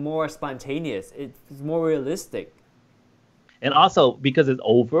makes it more spontaneous. It's more realistic. And also because it's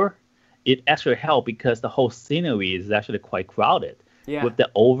over, it actually helps because the whole scenery is actually quite crowded. Yeah. With the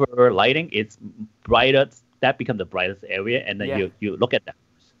over lighting, it's brighter. That becomes the brightest area, and then Yeah. you look at that.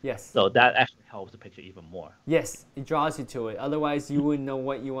 Yes. So that actually helps the picture even more. Yes, it draws you to it. Otherwise, you wouldn't know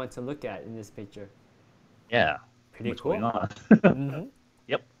what you want to look at in this picture. Yeah. Pretty What's cool. going on? Mm-hmm.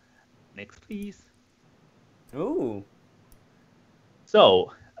 Yep. Next, please. Ooh.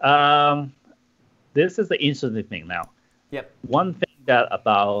 So, this is the interesting thing now. Yep. One thing that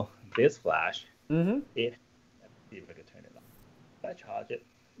about this flash, Mm-hmm. let's see if I can turn it on. Did I charge it?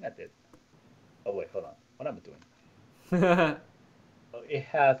 I did. Oh wait, hold on. What am I doing? Oh, it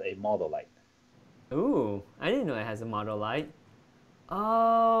has a model light. Ooh, I didn't know it has a model light.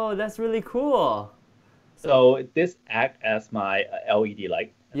 Oh, that's really cool. So this acts as my LED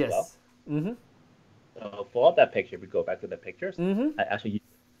light as Yes. well. Mm-hmm. So for that picture, we go back to the pictures. Mm-hmm. I actually use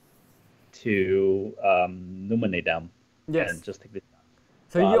it to illuminate them Yes. and just take this.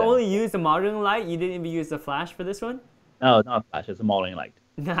 So you Got it. only use the modeling light? You didn't even use the flash for this one? No, not flash. It's a modeling light.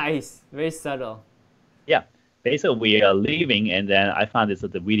 Nice. Very subtle. Yeah. Basically, we are leaving, and then I found this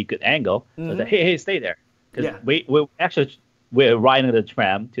at a really good angle. So I said, hey, stay there. Because Yeah. we're riding the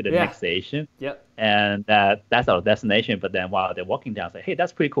tram to the Yeah. next station, Yep. and that's our destination. But then while they're walking down, I say, hey,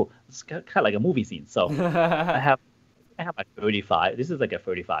 that's pretty cool. It's kind of like a movie scene. So I have like 35. This is like a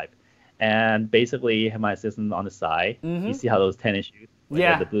 35. And basically, have my assistant on the side. Mhm. You see how those tennis shoes,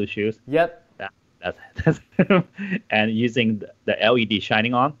 Yeah. the blue shoes, Yep. that's and using the LED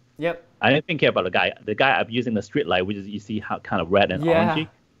shining on. Yep. I didn't even care about the guy. The guy, I'm using the street light, which is you see how kind of red and Yeah. orangey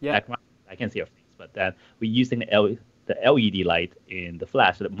Yeah. background. I can't see your face, but then we're using the LED light in the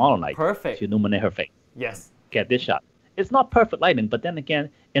flash, the model light, Perfect. to illuminate her face. Yes. Get this shot. It's not perfect lighting, but then again,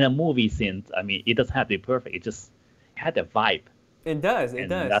 in a movie scene, I mean, it doesn't have to be perfect. It just had the vibe. It does. It And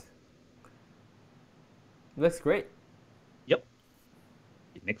does. that's- Looks great. Yep.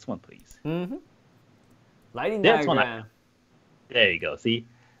 Next one, please. Mm-hmm. Lighting This one diagram. There you go. See,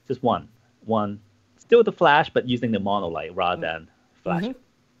 just one. Still the flash, but using the mono light rather than flash. Mhm.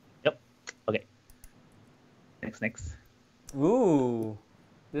 Yep. Okay. Next. Ooh.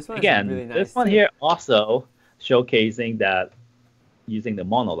 This one Again, is really nice. this one too. here also showcasing that using the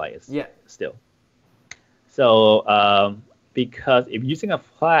mono light is Yeah. still. So because if using a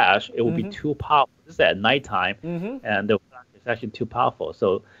flash, it will be Mhm. too powerful. This is at nighttime, Mm-hmm. and the flash is actually too powerful.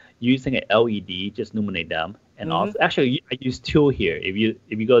 So using an LED, just illuminate them. And Mhm. also, actually, I use two here. If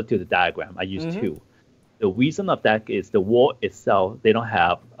you go to the diagram, I use Mhm. two. The reason of that is the wall itself, they don't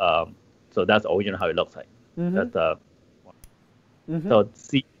have. So that's original how it looks like. Mhm. That's Mhm. So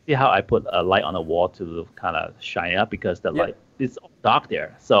see See how I put a light on the wall to kind of shine up because the Yep. light is dark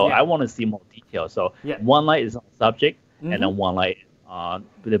there. So Yeah. I want to see more detail. So Yeah. one light is on the subject, and Mm-hmm. then one light on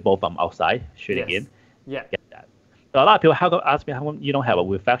they're both from outside shooting Yes. in. Yeah. Get that. So a lot of people ask me how come you don't have a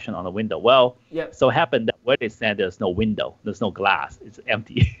reflection on the window. Well, Yep. so happened that where they stand there's no window, there's no glass, it's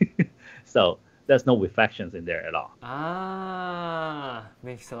empty. So there's no reflections in there at all. Ah,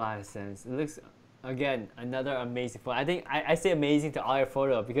 makes a lot of sense. It looks, again, another amazing photo. I think I say amazing to all your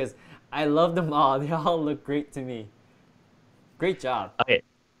photos because I love them all. They all look great to me. Great job.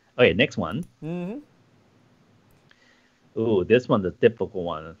 Okay, next one. Mm-hmm. Ooh, this one's a difficult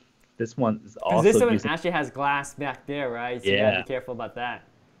one. This one is Because this also one using actually has glass back there, right? So you gotta yeah. be careful about that.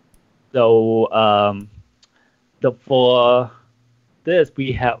 So for this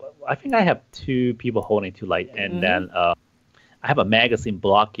we have I think I have two people holding two light and then I have a magazine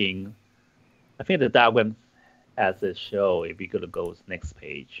blocking. I think the diagram as it show if you go to go next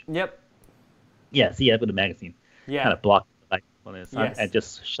page. Yep. Yeah, see I put the magazine Yeah. kind of blocking the light on the sun Yes. and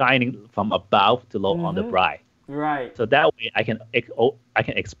just shining from above to low on the bright. Right. So that way I can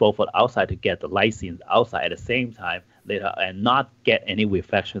expose for the outside to get the light scenes outside at the same time later and not get any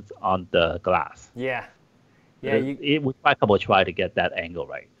reflections on the glass. Yeah. Yeah. We try to get that angle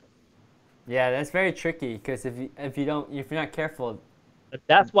right. Yeah, that's very tricky because if you're not careful. But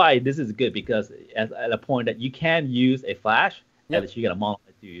that's why this is good because at a point that you can use a flash, Yep. and you get a mono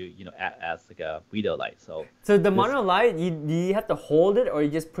light to as like a video light. So The mono light, you have to hold it or you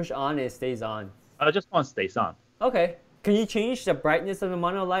just push on and it stays on. I just want to stay on. Okay. Can you change the brightness of the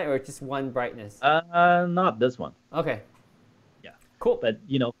mono light or just one brightness? Not this one. Okay. Yeah. Cool. But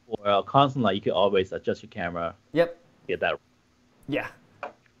for a constant light, you can always adjust your camera. Yep. Get that. Yeah.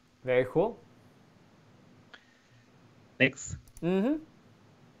 Very cool. Next. Mm-hmm.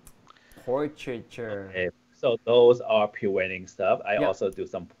 Portraiture. Okay. So those are pre-wedding stuff. I Yep. also do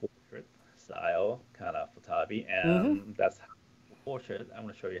some portrait style kind of photography, and that's portrait. I'm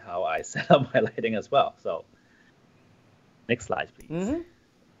going to show you how I set up my lighting as well. So next slide, please. Mm-hmm.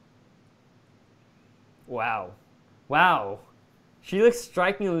 Wow. Wow. She looks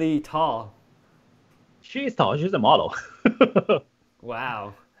strikingly tall. She's tall. She's a model.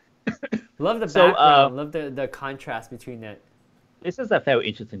 Wow. Love the So, background. Love the contrast between it. This is a very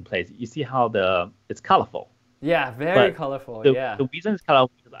interesting place. You see how it's colorful. Yeah, very But colorful. The reason it's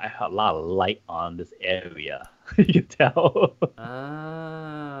colorful is I have a lot of light on this area. You can tell.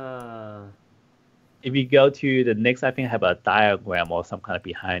 Ah. If you go to the next, I think I have a diagram or some kind of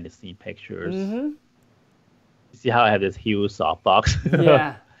behind the scene pictures. Mm-hmm. You see how I have this huge softbox?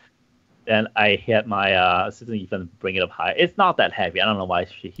 Yeah. Then I had my assistant even bring it up high. It's not that heavy. I don't know why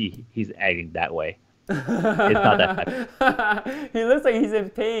he's acting that way. It's not that heavy. He looks like he's in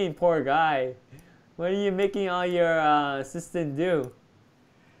pain, poor guy. What are you making all your assistant do?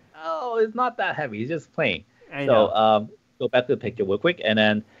 Oh, it's not that heavy. He's just playing. I know. So go back to the picture real quick, and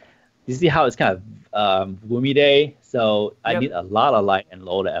then you see how it's kind of gloomy day. So I Yep. need a lot of light and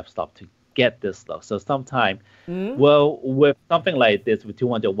low the f-stop to get this look. So sometimes, Mhm. well, with something like this with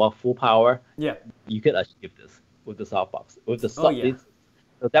 200 watt full power, Yeah. you could achieve this with the softbox. With the Oh, yeah.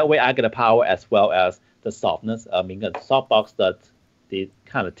 So that way I get the power as well as the softness. I mean, the softbox that they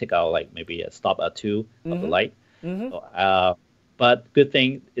kind of take out like maybe a stop or two of the light. Mm-hmm. So, but good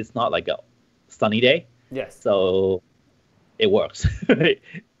thing it's not like a sunny day, Yes. so it works. If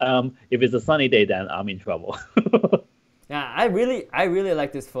it's a sunny day, then I'm in trouble. Yeah, I really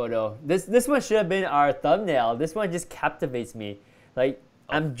like this photo. This one should have been our thumbnail. This one just captivates me. Like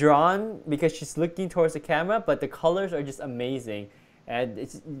I'm drawn because she's looking towards the camera, but the colors are just amazing, and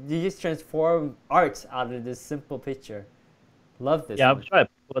you just transform art out of this simple picture. Love this. Yeah, one. I'm trying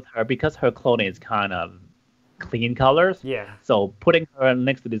to put her because her clothing is kind of clean colors. Yeah. So putting her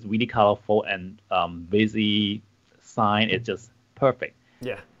next to this really colorful and busy sign is just perfect.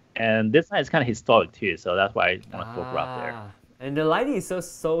 Yeah. And this sign is kind of historic too, so that's why I want to throw her up there. And the lighting is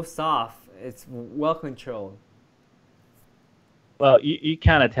so soft. It's well controlled. Well, you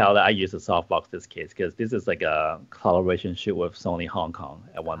kind of tell that I use a softbox this case because this is like a collaboration shoot with Sony Hong Kong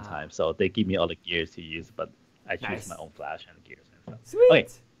at one time. So they give me all the gears to use, but I choose Nice. my own flash and gears and stuff.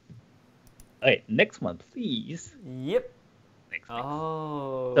 Sweet. Okay, next one, please. Yep. Next.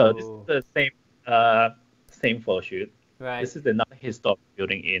 Oh. So this is the same photo shoot. Right. This is another historic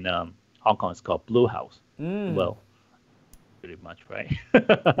building in Hong Kong. It's called Blue House. Well, pretty much, right?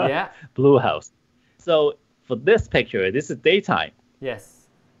 Yeah. Blue House. So for this picture, this is daytime, Yes.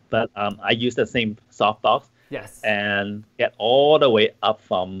 but I use the same softbox Yes. and get all the way up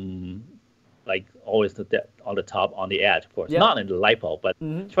from like always on the top, on the edge, of course, Yep. not in the light bulb, but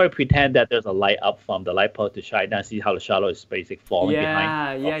try to pretend that there's a light up from the light bulb to shine down. See how the shadow is basically falling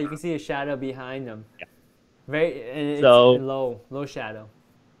behind. Yeah, you can see a shadow behind them. Yeah. Very, and it's So low shadow.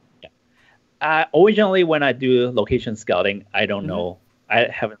 originally, when I do location scouting, I don't know, I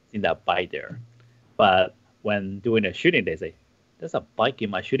haven't seen that bike there, but when doing a shooting, they say there's a bike in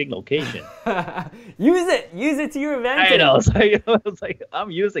my shooting location. Use it to your advantage. I know, so it's like I'm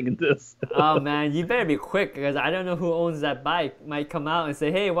using this. Oh man, you better be quick because I don't know who owns that bike. Might come out and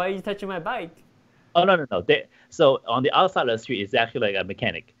say, "Hey, why are you touching my bike?" Oh no. So on the outside of the street is actually like a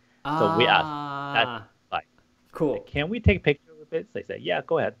mechanic. So we asked that bike, cool. can we take a picture with it? They say, yeah,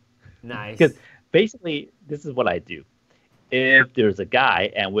 go ahead. Nice. Because basically, this is what I do. If there's a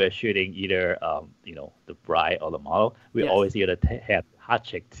guy and we're shooting either, the bride or the model, we always either have the hot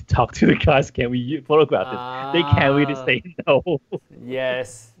chick to talk to the guys. Can we photograph this? They can't really say no.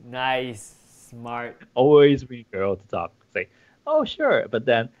 Yes, nice, smart. Always bring a girl to talk. Say, oh sure, but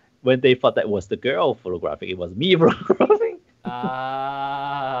then when they thought that was the girl photographing, it was me photographing.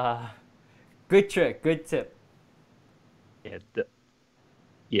 Good trick, good tip.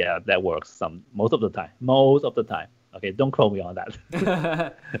 Yeah, that works most of the time. Most of the time. Okay, don't quote me on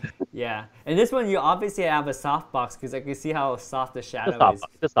that. Yeah, and this one you obviously have a softbox because I can see how soft the shadow is.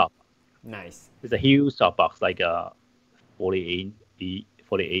 The softbox. Nice. It's a huge softbox, like a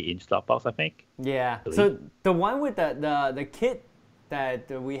 48-inch softbox, I think. Yeah. So the one with the kit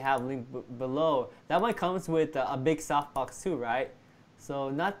that we have linked below, that one comes with a big softbox too, right? So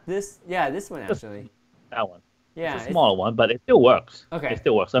not this. Yeah, this one actually. That one. Yeah. It's a smaller one, but it still works. Okay. It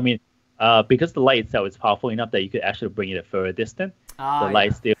still works. I mean, because the light itself is powerful enough that you could actually bring it a further distance. The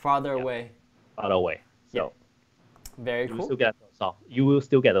light still farther away. Farther away. So very cool. You will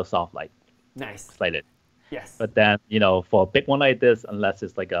still get those soft light. Nice. Slighted. Yes. But then, for a big one like this, unless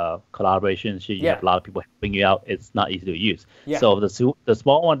it's like a collaboration, you have a lot of people helping you out, it's not easy to use. Yeah. So the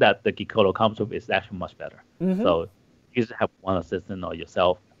small one that the GEEKOTO comes with is actually much better. So you just have one assistant or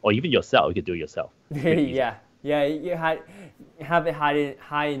yourself, or even yourself, you could do it yourself. Yeah, you have it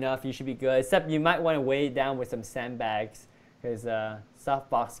high enough, you should be good. Except you might want to weigh it down with some sandbags because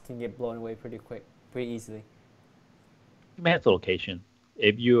softbox can get blown away pretty easily. Depends on location.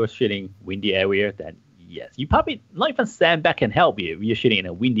 If you're shooting windy area, then yes, you probably not even sandbag can help you if you're shooting in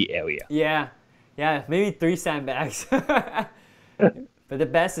a windy area. Yeah, maybe 3 sandbags. But the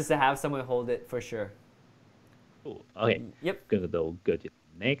best is to have someone hold it for sure. Cool. Okay. Yep. Gonna go to the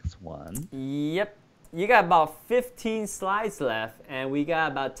next one. Yep. You got about 15 slides left, and we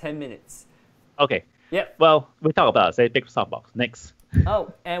got about 10 minutes. Okay. Yep. Well, we talk about say big softbox. Next.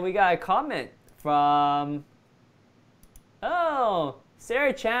 Oh, and we got a comment from. Oh,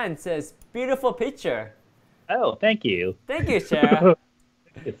 Sarah Chan says, "Beautiful picture." Oh, thank you. Thank you, Sarah.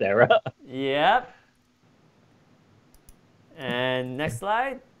 Thank you, Sarah. Yep. And next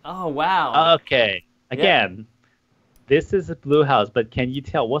slide. Oh, wow. Okay. Again, this is a blue house, but can you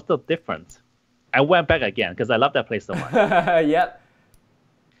tell what's the difference? I went back again because I love that place so much. Yep.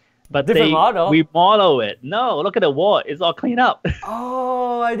 But different model. We model it. No, look at the wall. It's all cleaned up.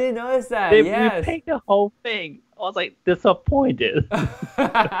 Oh, I didn't notice that. We paint the whole thing. I was like disappointed.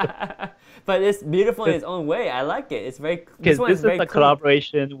 But it's beautiful in its own way. I like it. It's very. Because this is a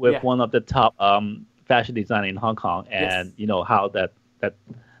collaboration with one of the top fashion designers in Hong Kong, and you know how that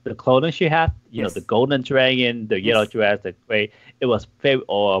the clothing she had, you know, the golden dragon, the yellow dress, the gray. It was very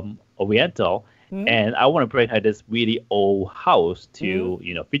oriental. And I want to bring her this really old house to,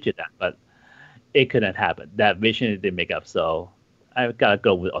 feature that, but it couldn't happen. That vision didn't make up, so I gotta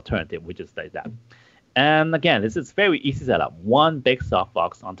go with alternative, which is like that. And again, this is very easy setup. One big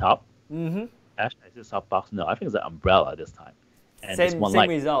softbox on top. Actually, is it softbox? No, I think it's an umbrella this time. And same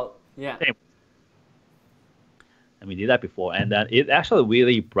result. Yeah. Same. And we did that before, and then it actually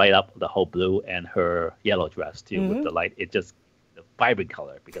really bright up the whole blue and her yellow dress too with the light. It just the vibrant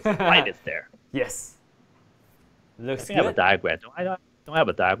color because the light is there. Yes. Looks good. I have a diagram. Don't I have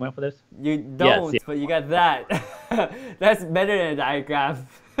a diagram for this? You don't, but you got that. That's better than a diagram.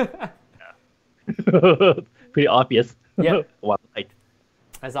 Pretty obvious. Yeah. One light.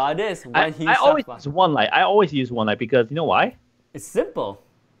 That's all it is. I always use one light. I always use one light because you know why? It's simple.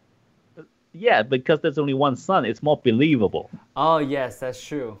 Yeah, because there's only one sun. It's more believable. Oh yes, that's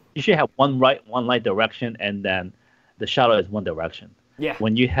true. You should have one light direction, and then the shadow is one direction. Yeah.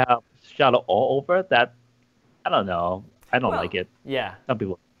 When you have shadow all over, that I don't know. I don't like it. Yeah. Some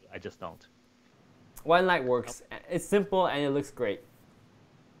people, I just don't. One light works. It's simple and it looks great.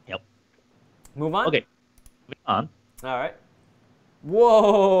 Yep. Move on. Okay. Moving on. All right.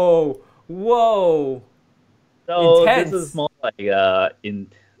 Whoa. So Intense. this is more like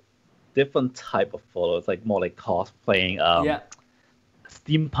different type of photo. It's like more like cosplaying, Yeah.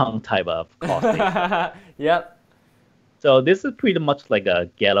 steampunk type of cosplay. Yep. So this is pretty much like a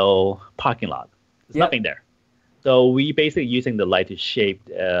ghetto parking lot. There's Yep. nothing there. So we basically using the light to shape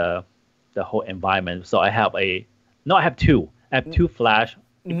the whole environment. So I have I have two. I have two flash.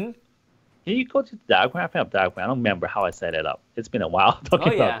 Mm-hmm. Can you go to the diagram? I have diagram. I don't remember how I set it up. It's been a while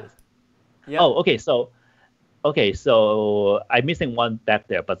talking Oh yeah. about this. Yep. Oh, okay. So I'm missing one back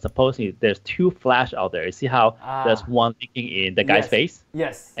there, but supposedly there's two flash out there. You see how there's one leaking in the guy's Yes. face,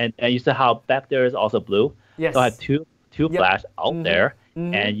 Yes. and you see how back there is also blue. Yes. So I have two Yep. flash out there,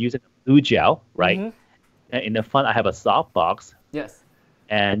 and using blue gel, right? And in the front, I have a soft box, Yes.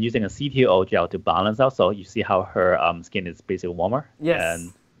 and using a CTO gel to balance out. So you see how her skin is basically warmer Yes.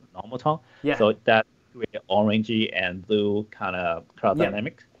 and normal tone. Yeah. So that with orangey and blue kind of color Yep.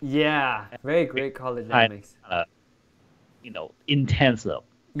 dynamics, Yeah. Very great color dynamics. intense look,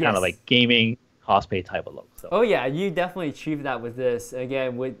 kind Yes. of like gaming cosplay type of look. So Oh yeah, you definitely achieved that with this.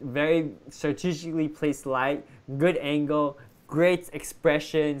 Again, with very strategically placed light, good angle, great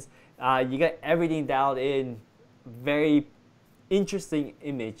expressions. You got everything dialed in. Very interesting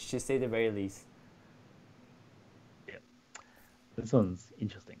image, to say the very least. yeah, this one's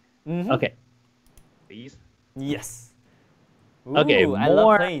interesting. Mhm. Okay, please. Yes. Ooh, Okay, I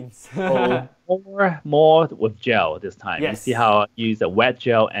love planes. So more with gel this time. You Yes. see how I use the wet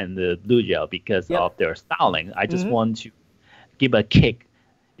gel and the blue gel because Yep. of their styling. I just want to give a kick.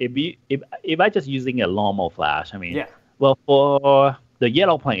 If I just using a normal flash, I mean, Yeah. well, for the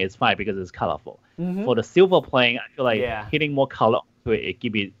yellow plane, it's fine because it's colorful. For the silver plane, I feel like Yeah. hitting more color to it,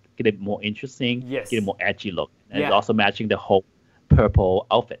 get it more interesting, Yes. get it more edgy look, and it's Yeah. also matching the whole purple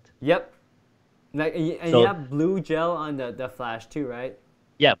outfit. Yep. Like, and So- you have blue gel on the flash too, right?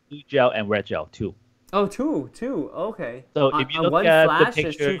 Yeah, blue gel and red gel too. Oh, two. Okay. So on, if you on look one at the flash,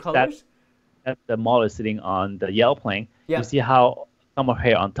 there's two pictures colors. that the model is sitting on the yellow plane, Yeah. you see how some of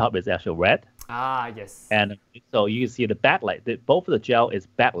her on top is actually red, Ah, yes. and so you can see the backlight. Both of the gel is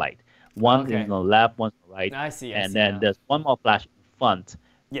backlight. One Okay. is on the left, one's on the right, I see. and then there's one more flash in front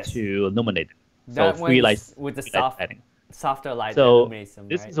Yes. to illuminate it. That So three one's lights with the three light soft, lighting. softer light that So illuminates them,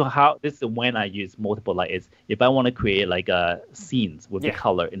 this right? is when I use multiple light. Is if I want to create like scenes with Yeah. the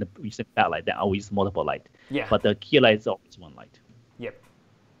color in the using backlight, then I'll use multiple light. Yeah. But the key light is always one light. Yep.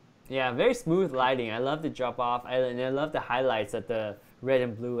 Yeah, very smooth lighting. I love the drop off, and I love the highlights that the red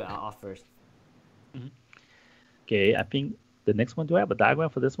and blue offers. Okay, I think the next one. Do I have a diagram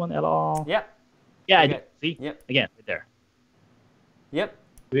for this one at all? Yep. Yeah, I Okay. do. See? Yep. Again, right there. Yep.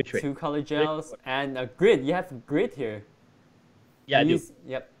 Grid trick. Two color gels and a grid. You have grid here. Yeah, I do.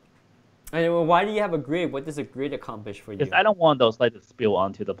 Yep. And why do you have a grid? What does a grid accomplish for you? Because I don't want those lights to spill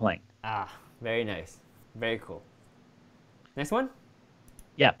onto the plane. Ah, very nice. Very cool. Next one.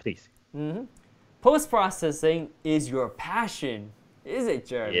 Yeah, please. Post processing is your passion, is it,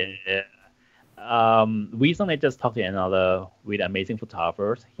 Jeremy? Yeah. Recently I just talked to another really amazing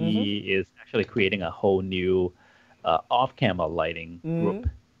photographer. He is actually creating a whole new off-camera lighting group.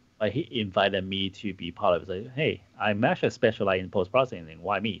 Like he invited me to be part of it. Like, hey, I'm actually specialized in post-processing.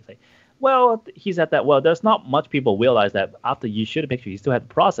 Why me? He's like, well, he said that, well, there's not much people realize that after you shoot a picture, you still have to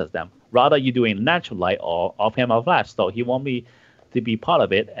process them. Rather, you're doing natural light or off-camera flash. So he want me to be part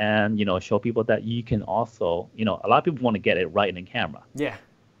of it and, show people that you can also, a lot of people want to get it right in the camera. Yeah.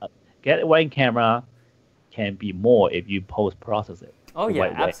 Get it right in camera can be more if you post-process it. Oh the yeah,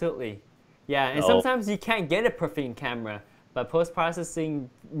 right way. absolutely. Yeah, and So- sometimes you can't get it perfect in camera, but post processing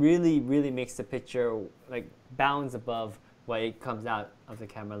really, really makes the picture like bounds above what it comes out of the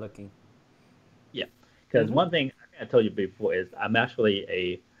camera looking. Yeah, because one thing I think I told you before is I'm actually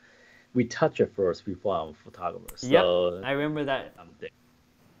a retoucher first before I'm a photographer. So Yep, I remember that. I'm dick.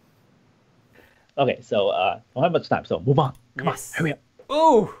 Okay, so don't have much time, so move on. Come Yes. on, hurry up.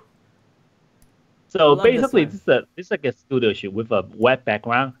 Ooh. So love this basically, one. this is like a studio shoot with a wet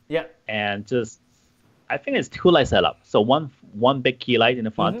background Yep. and just I think it's two light setup. So one big key light in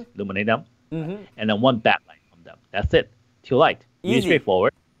the front, illuminate them, and then one backlight from them. That's it. Two light. Really Easy.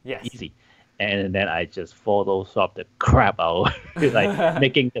 straightforward. Yes. Easy. And then I just Photoshop the crap out, like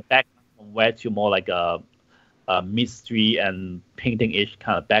making the background from wet to more like a mystery and painting-ish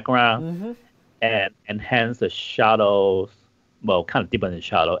kind of background, and enhance the shadows. Well, kind of deepen the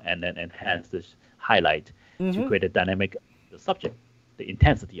shadow, and then enhance the highlight to create a dynamic of the subject, the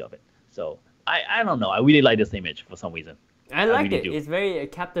intensity of it. So I don't know. I really like this image for some reason. I like really it. do. It's very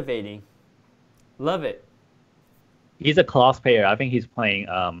captivating. Love it. He's a cosplayer. I think he's playing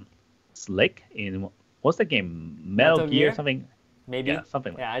Slick in what's the game? Metal Metal Gear Gear? something. Maybe. Yeah,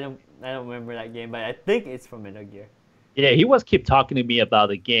 something like Yeah, I don't remember that game, but I think it's from Metal Gear. Yeah, he was keep talking to me about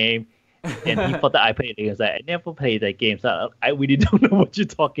the game. And he thought that I played it. He was like, I never played that game, so I really don't know what you're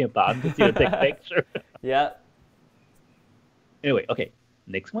talking about. I'm just here to take a picture. Yeah. Anyway, okay.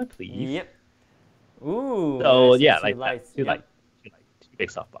 Next one, please. Yep. Ooh. So nice. yeah, Two like lights. two Yep. lights, two big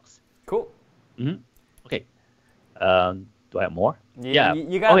softbox. Cool. Okay. Do I have more? Yeah.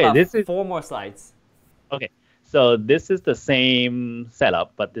 You got okay, about this is 4 more slides. okay. So this is the same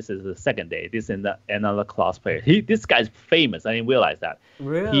setup, but this is the second day. This is another cosplayer. This guy's famous. I didn't realize that.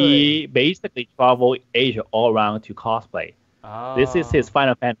 Really? He basically traveled Asia all around to cosplay. Oh. This is his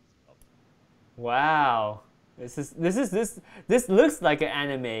Final Fantasy. Wow. This looks like an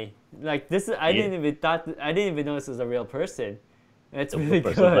anime. Like this is, I didn't even know this was a real person. It's really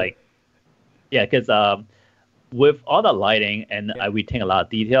good. Like, yeah, because with all the lighting and I retain a lot of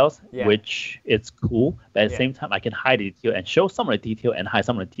details, which is cool. But at the same time, I can hide the detail and show some of the detail and hide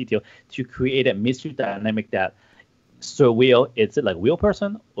some of the detail to create a mystery dynamic that surreal. Is it like real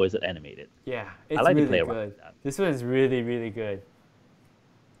person or is it animated? Yeah, it's I like really to play around good. with that. This one is really, really good.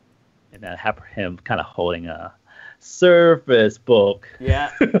 And then have him kind of holding a Surface Book.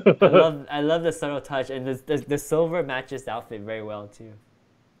 Yeah, I love the subtle touch, and the silver matches the outfit very well too.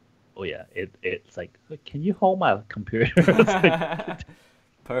 Oh yeah, it's like, can you hold my computer?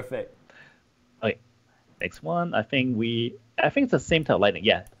 Perfect. Okay, next one. I think it's the same type of lighting.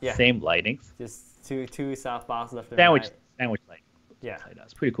 Yeah, same lightings. Just two softbox left and Sandwich lighting. Yeah,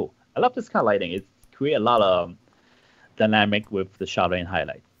 that's pretty cool. I love this kind of lighting. It creates a lot of dynamic with the shadow and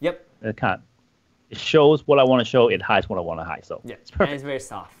highlight. Yep. It shows what I want to show. It hides what I want to hide. So yeah, it's perfect. And it's very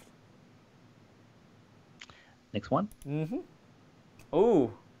soft. Next one.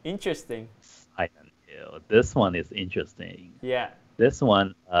 Oh, interesting. Silent Hill. This one is interesting. Yeah. This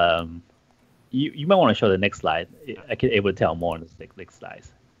one, you might want to show the next slide. I can able to tell more on the next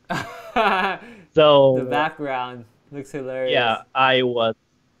slides. So the background looks hilarious. Yeah, I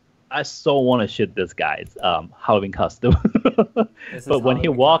so want to shoot this guy's Halloween costume. But when he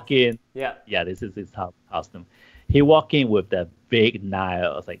walk in, this is his costume. He walk in with that big knife. I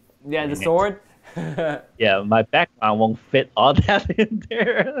was like, the sword. Yeah, my background won't fit all that in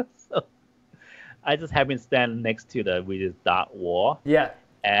there. So I just have him stand next to the dark wall. Yeah.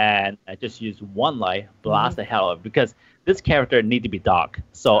 And I just use one light, blast the hell out of it, because this character need to be dark.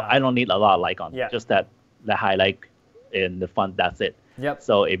 So I don't need a lot of light on. Just the highlight in the front. That's it. Yep.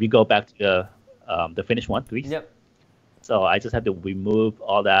 So if you go back to the finished one, please. Yep. So I just have to remove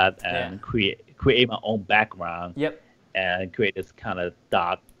all that and create my own background. Yep. And create this kind of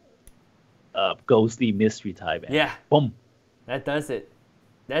dark, ghostly mystery type. And boom. That does it.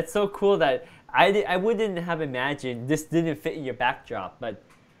 That's so cool that I wouldn't have imagined this didn't fit in your backdrop, but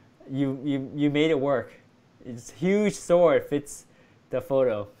you made it work. It's huge sword fits the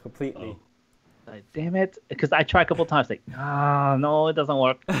photo completely. Like, damn it, because I tried a couple times, like, no, it doesn't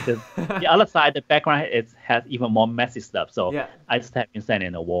work. Because the other side, the background, has even more messy stuff. So I just have been standing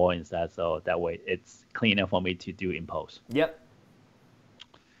in a wall instead, so that way it's cleaner for me to do in post. Yep.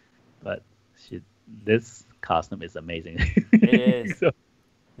 But this costume is amazing. It is.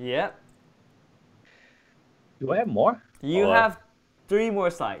 Yep. Do I have more? You have 3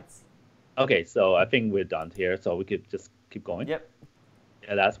 more slides. Okay, so I think we're done here, so we could just keep going. Yep.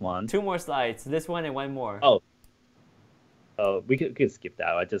 Yeah, that's one. 2 more slides. This one and 1 more. We could skip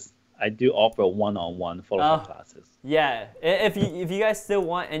that. I do offer one-on-one Photoshop classes. Yeah, if you guys still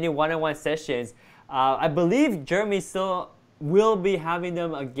want any one-on-one sessions, I believe Jeremy still will be having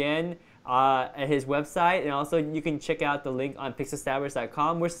them again at his website, and also you can check out the link on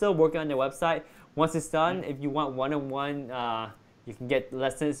pixelstabbers.com. We're still working on the website. Once it's done, if you want one-on-one, you can get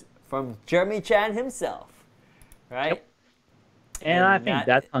lessons from Jeremy Chan himself, right? Yep. And I think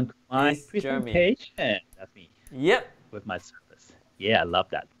that's on my presentation. That's me. Yep. With my Surface. Yeah, I love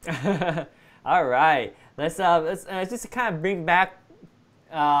that. All right. Let's just kind of bring back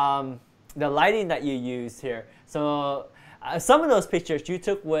the lighting that you used here. So some of those pictures you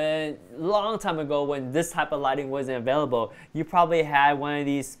took long time ago when this type of lighting wasn't available. You probably had one of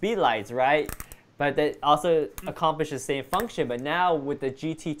these Speedlights, right? But that also accomplished the same function. But now with the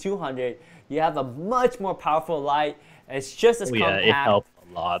GT200, you have a much more powerful light. It's just as compact. It helps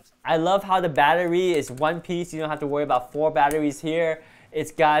a lot. I love how the battery is one piece. You don't have to worry about 4 batteries here.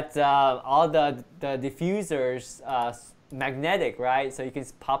 It's got all the diffusers magnetic, right? So you can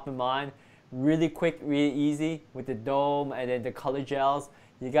pop them on really quick, really easy with the dome and then the color gels.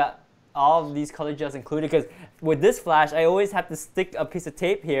 You got all of these color gels included, because with this flash, I always have to stick a piece of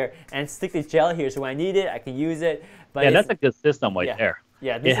tape here and stick the gel here. So when I need it, I can use it. But that's a good system right there.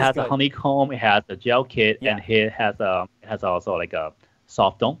 Yeah, this it has a honeycomb, it has a gel kit, and it has also like a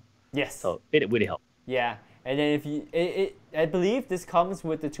soft dome. Yes. So it really helps. Yeah, and then if you I believe this comes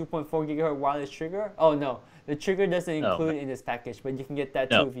with the 2.4 gigahertz wireless trigger. Oh no, the trigger doesn't include in this package, but you can get that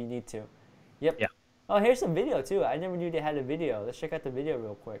too if you need to. Yep. Yeah. Oh, here's some video too. I never knew they had a video. Let's check out the video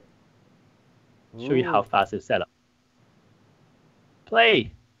real quick. Show you how fast it's set up.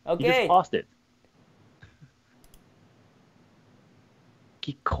 Play. Okay. You just paused it.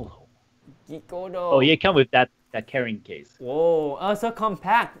 GEEKOTO. GEEKOTO. Oh, yeah, come with that carrying case. Whoa, oh, so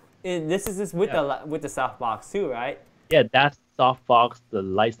compact. This is with the softbox too, right? Yeah, that softbox, the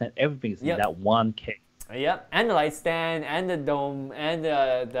light stand, everything's in that one case. Yep, and the light stand, and the dome, and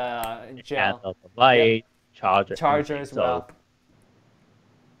the gel. And the light, charger as well.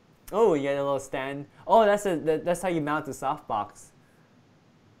 Oh, you get a little stand. Oh, that's how you mount the softbox.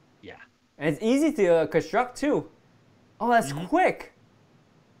 Yeah. And it's easy to construct too. Oh, that's quick.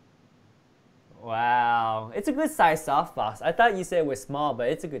 Wow, it's a good size softbox. I thought you said it was small, but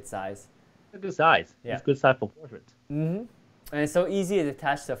it's a good size. It's a good size. Yeah. It's a good size for portraits. And it's so easy to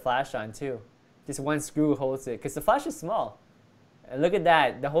attach the flash on too. Just one screw holds it, because the flash is small. And look at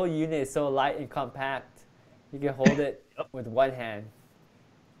that, the whole unit is so light and compact. You can hold it with one hand.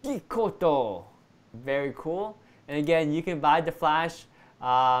 GEEKOTO, very cool. And again, you can buy the flash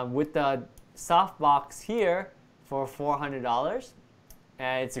with the softbox here for $400.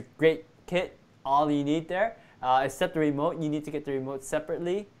 And it's a great kit, all you need there. Except the remote, you need to get the remote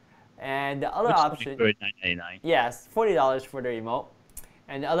separately. And the other option, $9.99. yes, $40 for the remote.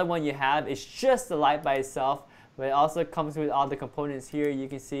 And the other one you have is just the light by itself, but it also comes with all the components here. You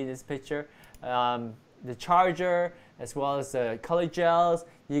can see in this picture, the charger, as well as the color gels.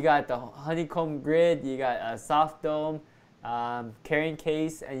 You got the honeycomb grid, you got a soft dome, carrying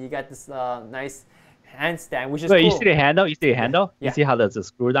case, and you got this nice handstand, which is cool. You see the handle? You see the handle? Yeah. You see how there's a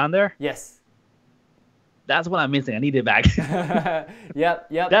screw down there? Yes. That's what I'm missing. I need it back. Yep.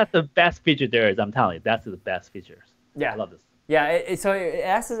 That's the best feature there is. I'm telling you, that's the best features. Yeah. I love this. Yeah, so it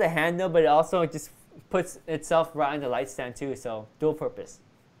acts as a handle, but it also just puts itself right on the light stand too, so dual purpose.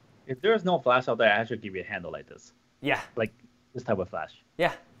 If there's no flash out there, I should give you a handle like this. Yeah. Like this type of flash.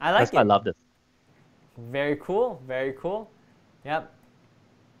 Yeah, I like That's why I love this. Very cool, very cool. Yep.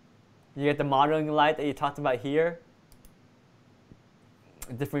 You get the modeling light that you talked about here.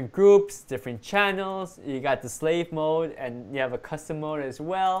 Different groups, different channels. You got the slave mode, and you have a custom mode as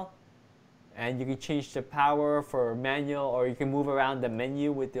well. And you can change the power for manual, or you can move around the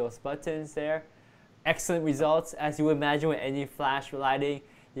menu with those buttons there. Excellent results, as you would imagine with any flash lighting.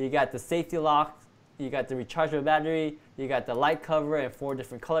 You got the safety lock, you got the rechargeable battery, you got the light cover and 4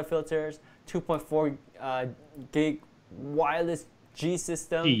 different color filters, 2.4 gig wireless G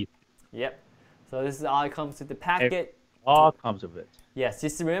system. Yep. So this is all it comes with the packet. All comes with it. Yes,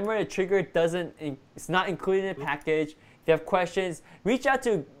 just remember the trigger it's not included in the package. If you have questions, reach out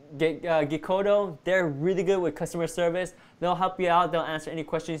to GEEKOTO. They're really good with customer service. They'll help you out. They'll answer any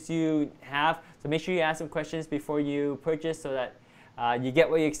questions you have. So make sure you ask them questions before you purchase, so that you get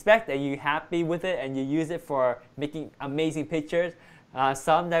what you expect and you're happy with it and you use it for making amazing pictures.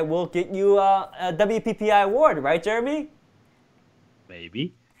 Some that will get you a WPPI award, right, Jeremy?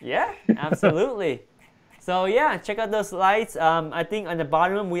 Maybe. Yeah, absolutely. So yeah, check out those lights. I think on the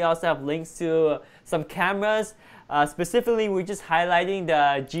bottom we also have links to some cameras. Specifically, we're just highlighting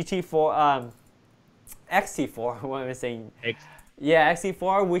the XT4. What am I saying? Yeah,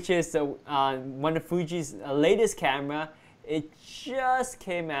 XT4, which is one of Fuji's latest camera. It just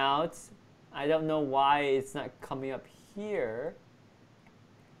came out. I don't know why it's not coming up here.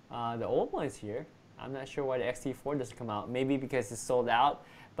 The old one is here. I'm not sure why the XT4 doesn't come out. Maybe because it's sold out.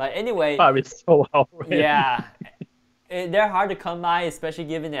 But anyway, probably sold out. Yeah, they're hard to come by, especially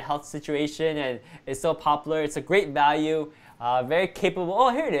given the health situation, and it's so popular. It's a great value, very capable. Oh,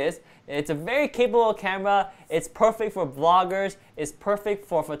 here it is. It's a very capable camera. It's perfect for vloggers. It's perfect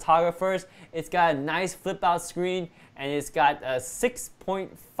for photographers. It's got a nice flip-out screen, and it's got a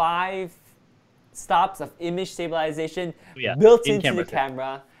 6.5 stops of image stabilization built into the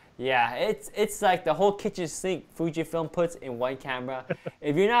camera. Yeah, it's like the whole kitchen sink Fujifilm puts in one camera.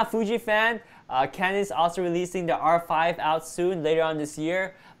 If you're not a Fuji fan, Canon's also releasing the R5 out soon, later on this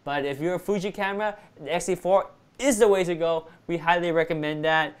year. But if you're a Fuji camera, the XT4 is the way to go. We highly recommend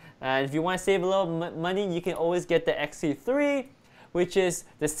that. And if you want to save a little money, you can always get the XT3, which is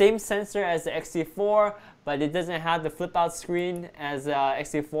the same sensor as the XT4, but it doesn't have the flip-out screen as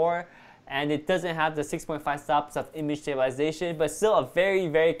XT4. And it doesn't have the 6.5 stops of image stabilization, but still a very,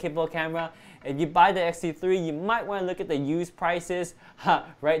 very capable camera. If you buy the XT3, you might want to look at the used prices.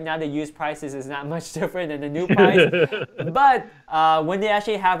 Right now, the used prices is not much different than the new price. But when they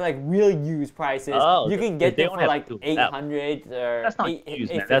actually have like real used prices, you can get them for like 800 or that's not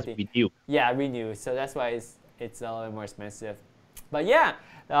used, man. That's renew. Yeah, renew. So that's why it's a little more expensive. But yeah,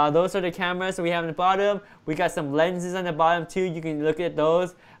 those are the cameras we have on the bottom. We got some lenses on the bottom too. You can look at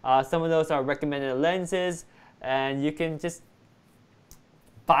those. Some of those are recommended lenses, and you can just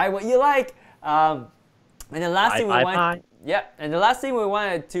buy what you like. And the last thing we wanted, and the last thing we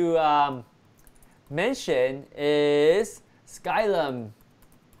wanted to mention is Skylum.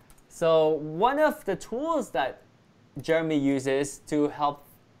 So one of the tools that Jeremy uses to help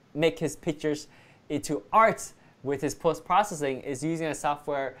make his pictures into art with his post-processing is using a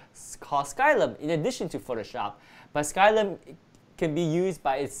software called Skylum in addition to Photoshop. But Skylum can be used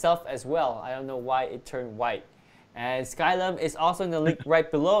by itself as well. I don't know why it turned white. And Skylum is also in the link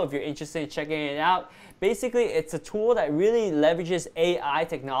right below if you're interested in checking it out. Basically, it's a tool that really leverages AI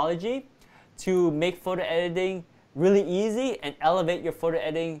technology to make photo editing really easy and elevate your photo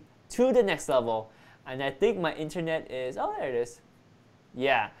editing to the next level. And I think my internet is, oh, there it is.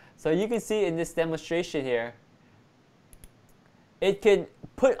 Yeah, so you can see in this demonstration here, it can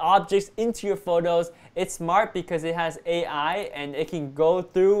put objects into your photos. It's smart because it has AI and it can go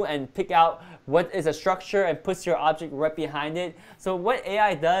through and pick out what is a structure and puts your object right behind it. So what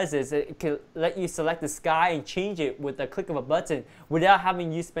AI does is it can let you select the sky and change it with a click of a button without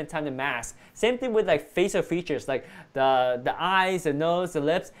having you spend time to mask. Same thing with like facial features, like the eyes, the nose, the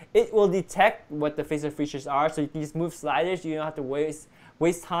lips. It will detect what the facial features are, so you can just move sliders. You don't have to waste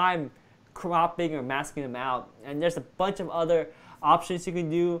time cropping or masking them out. And there's a bunch of other options you can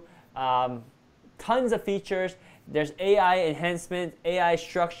do, tons of features. There's AI enhancement, AI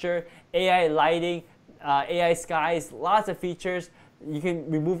structure, AI lighting, AI skies, lots of features. You can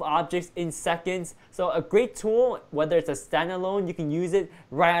remove objects in seconds. So a great tool, whether it's a standalone, you can use it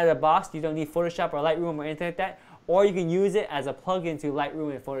right out of the box. You don't need Photoshop or Lightroom or anything like that. Or you can use it as a plugin to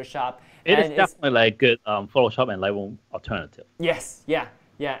Lightroom and Photoshop. It is definitely like good Photoshop and Lightroom alternative. Yes, yeah.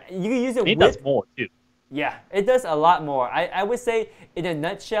 You can use it It does more too. Yeah, it does a lot more. I would say, in a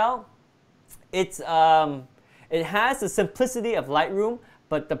nutshell, it has the simplicity of Lightroom,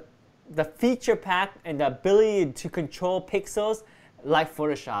 but the feature pack and the ability to control pixels like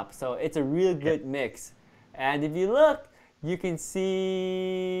Photoshop. So it's a real good mix. And if you look, you can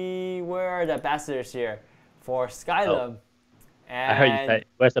see where are the ambassadors here for Skylum. And I heard you say,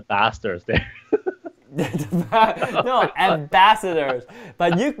 where's the bastards there? No, ambassadors.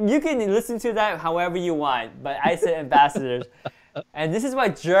 But you can listen to that however you want. But I said ambassadors. And this is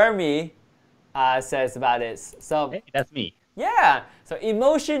what Jeremy says about it. So hey, that's me. Yeah. So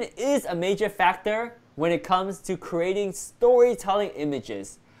emotion is a major factor when it comes to creating storytelling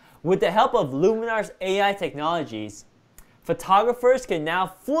images. With the help of Luminar's AI technologies, photographers can now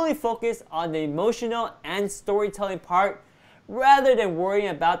fully focus on the emotional and storytelling part rather than worrying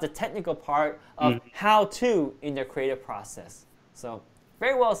about the technical part of how to in their creative process. So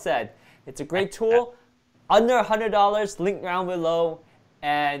very well said. It's a great tool, under $100, link down below,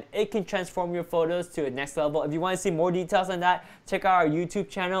 and it can transform your photos to the next level. If you want to see more details on that, check out our YouTube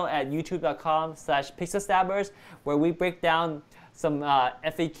channel at youtube.com/pixelstabbers, where we break down some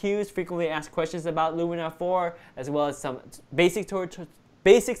FAQs, frequently asked questions about Luminar 4, as well as some basic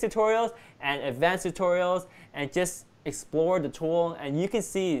tutorials and advanced tutorials, and just explore the tool. And you can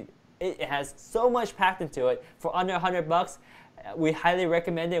see it has so much packed into it for under $100. We highly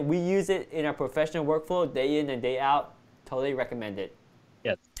recommend it. We use it in our professional workflow day in and day out. Totally recommend it.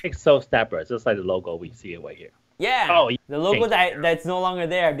 Yes, Pixel Stabbers, just like the logo we see it right here. Yeah, the logo that's no longer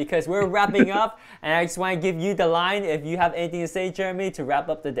there, because we're wrapping up, and I just want to give you the line if you have anything to say, Jeremy, to wrap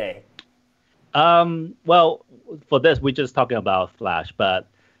up the day. Well, for this, we're just talking about Flash, but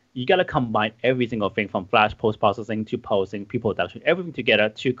you got to combine every single thing from Flash post-processing to posting, pre-production, everything together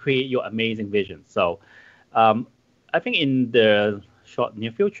to create your amazing vision. So I think in the short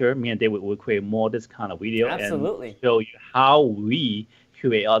near future, me and David will create more this kind of video and show you how we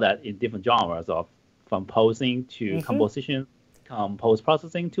create all that in different genres of from posing to composition,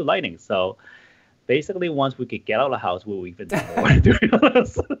 post-processing to lighting. So basically, once we could get out of the house, we'll even do more.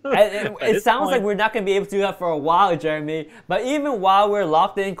 It sounds like we're not going to be able to do that for a while, Jeremy. But even while we're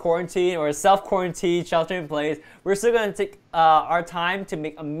locked in quarantine or self-quarantine, shelter in place, we're still going to take our time to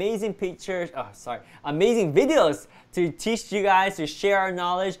make amazing pictures. Oh, sorry, amazing videos to teach you guys, to share our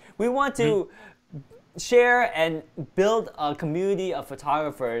knowledge. We want to share and build a community of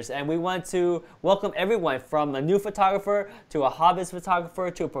photographers, and we want to welcome everyone from a new photographer to a hobbyist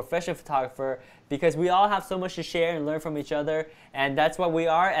photographer to a professional photographer, because we all have so much to share and learn from each other. And that's what we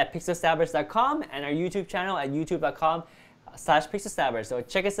are at pixelstabbers.com and our YouTube channel at youtube.com/pixelstabbers. So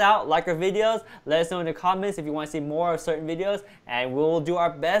check us out, like our videos, let us know in the comments if you want to see more of certain videos, and we'll do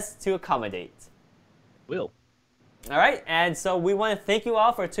our best to accommodate. Will. All right, and so we want to thank you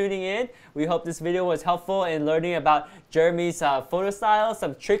all for tuning in. We hope this video was helpful in learning about Jeremy's photo style,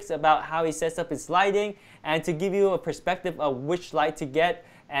 some tricks about how he sets up his lighting, and to give you a perspective of which light to get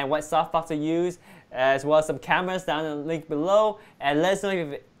and what softbox to use, as well as some cameras down in the link below. And let us know if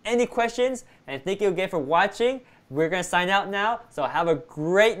you have any questions, and thank you again for watching. We're going to sign out now, so have a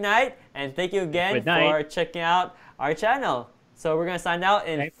great night, and thank you again for checking out our channel. So we're going to sign out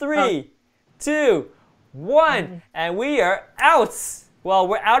in 3, 2, 1, and we are out. Well,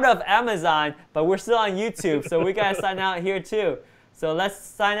 we're out of Amazon, but we're still on YouTube, so we got to sign out here too. So let's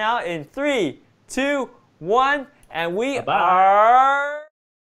sign out in 3, 2, 1, and we are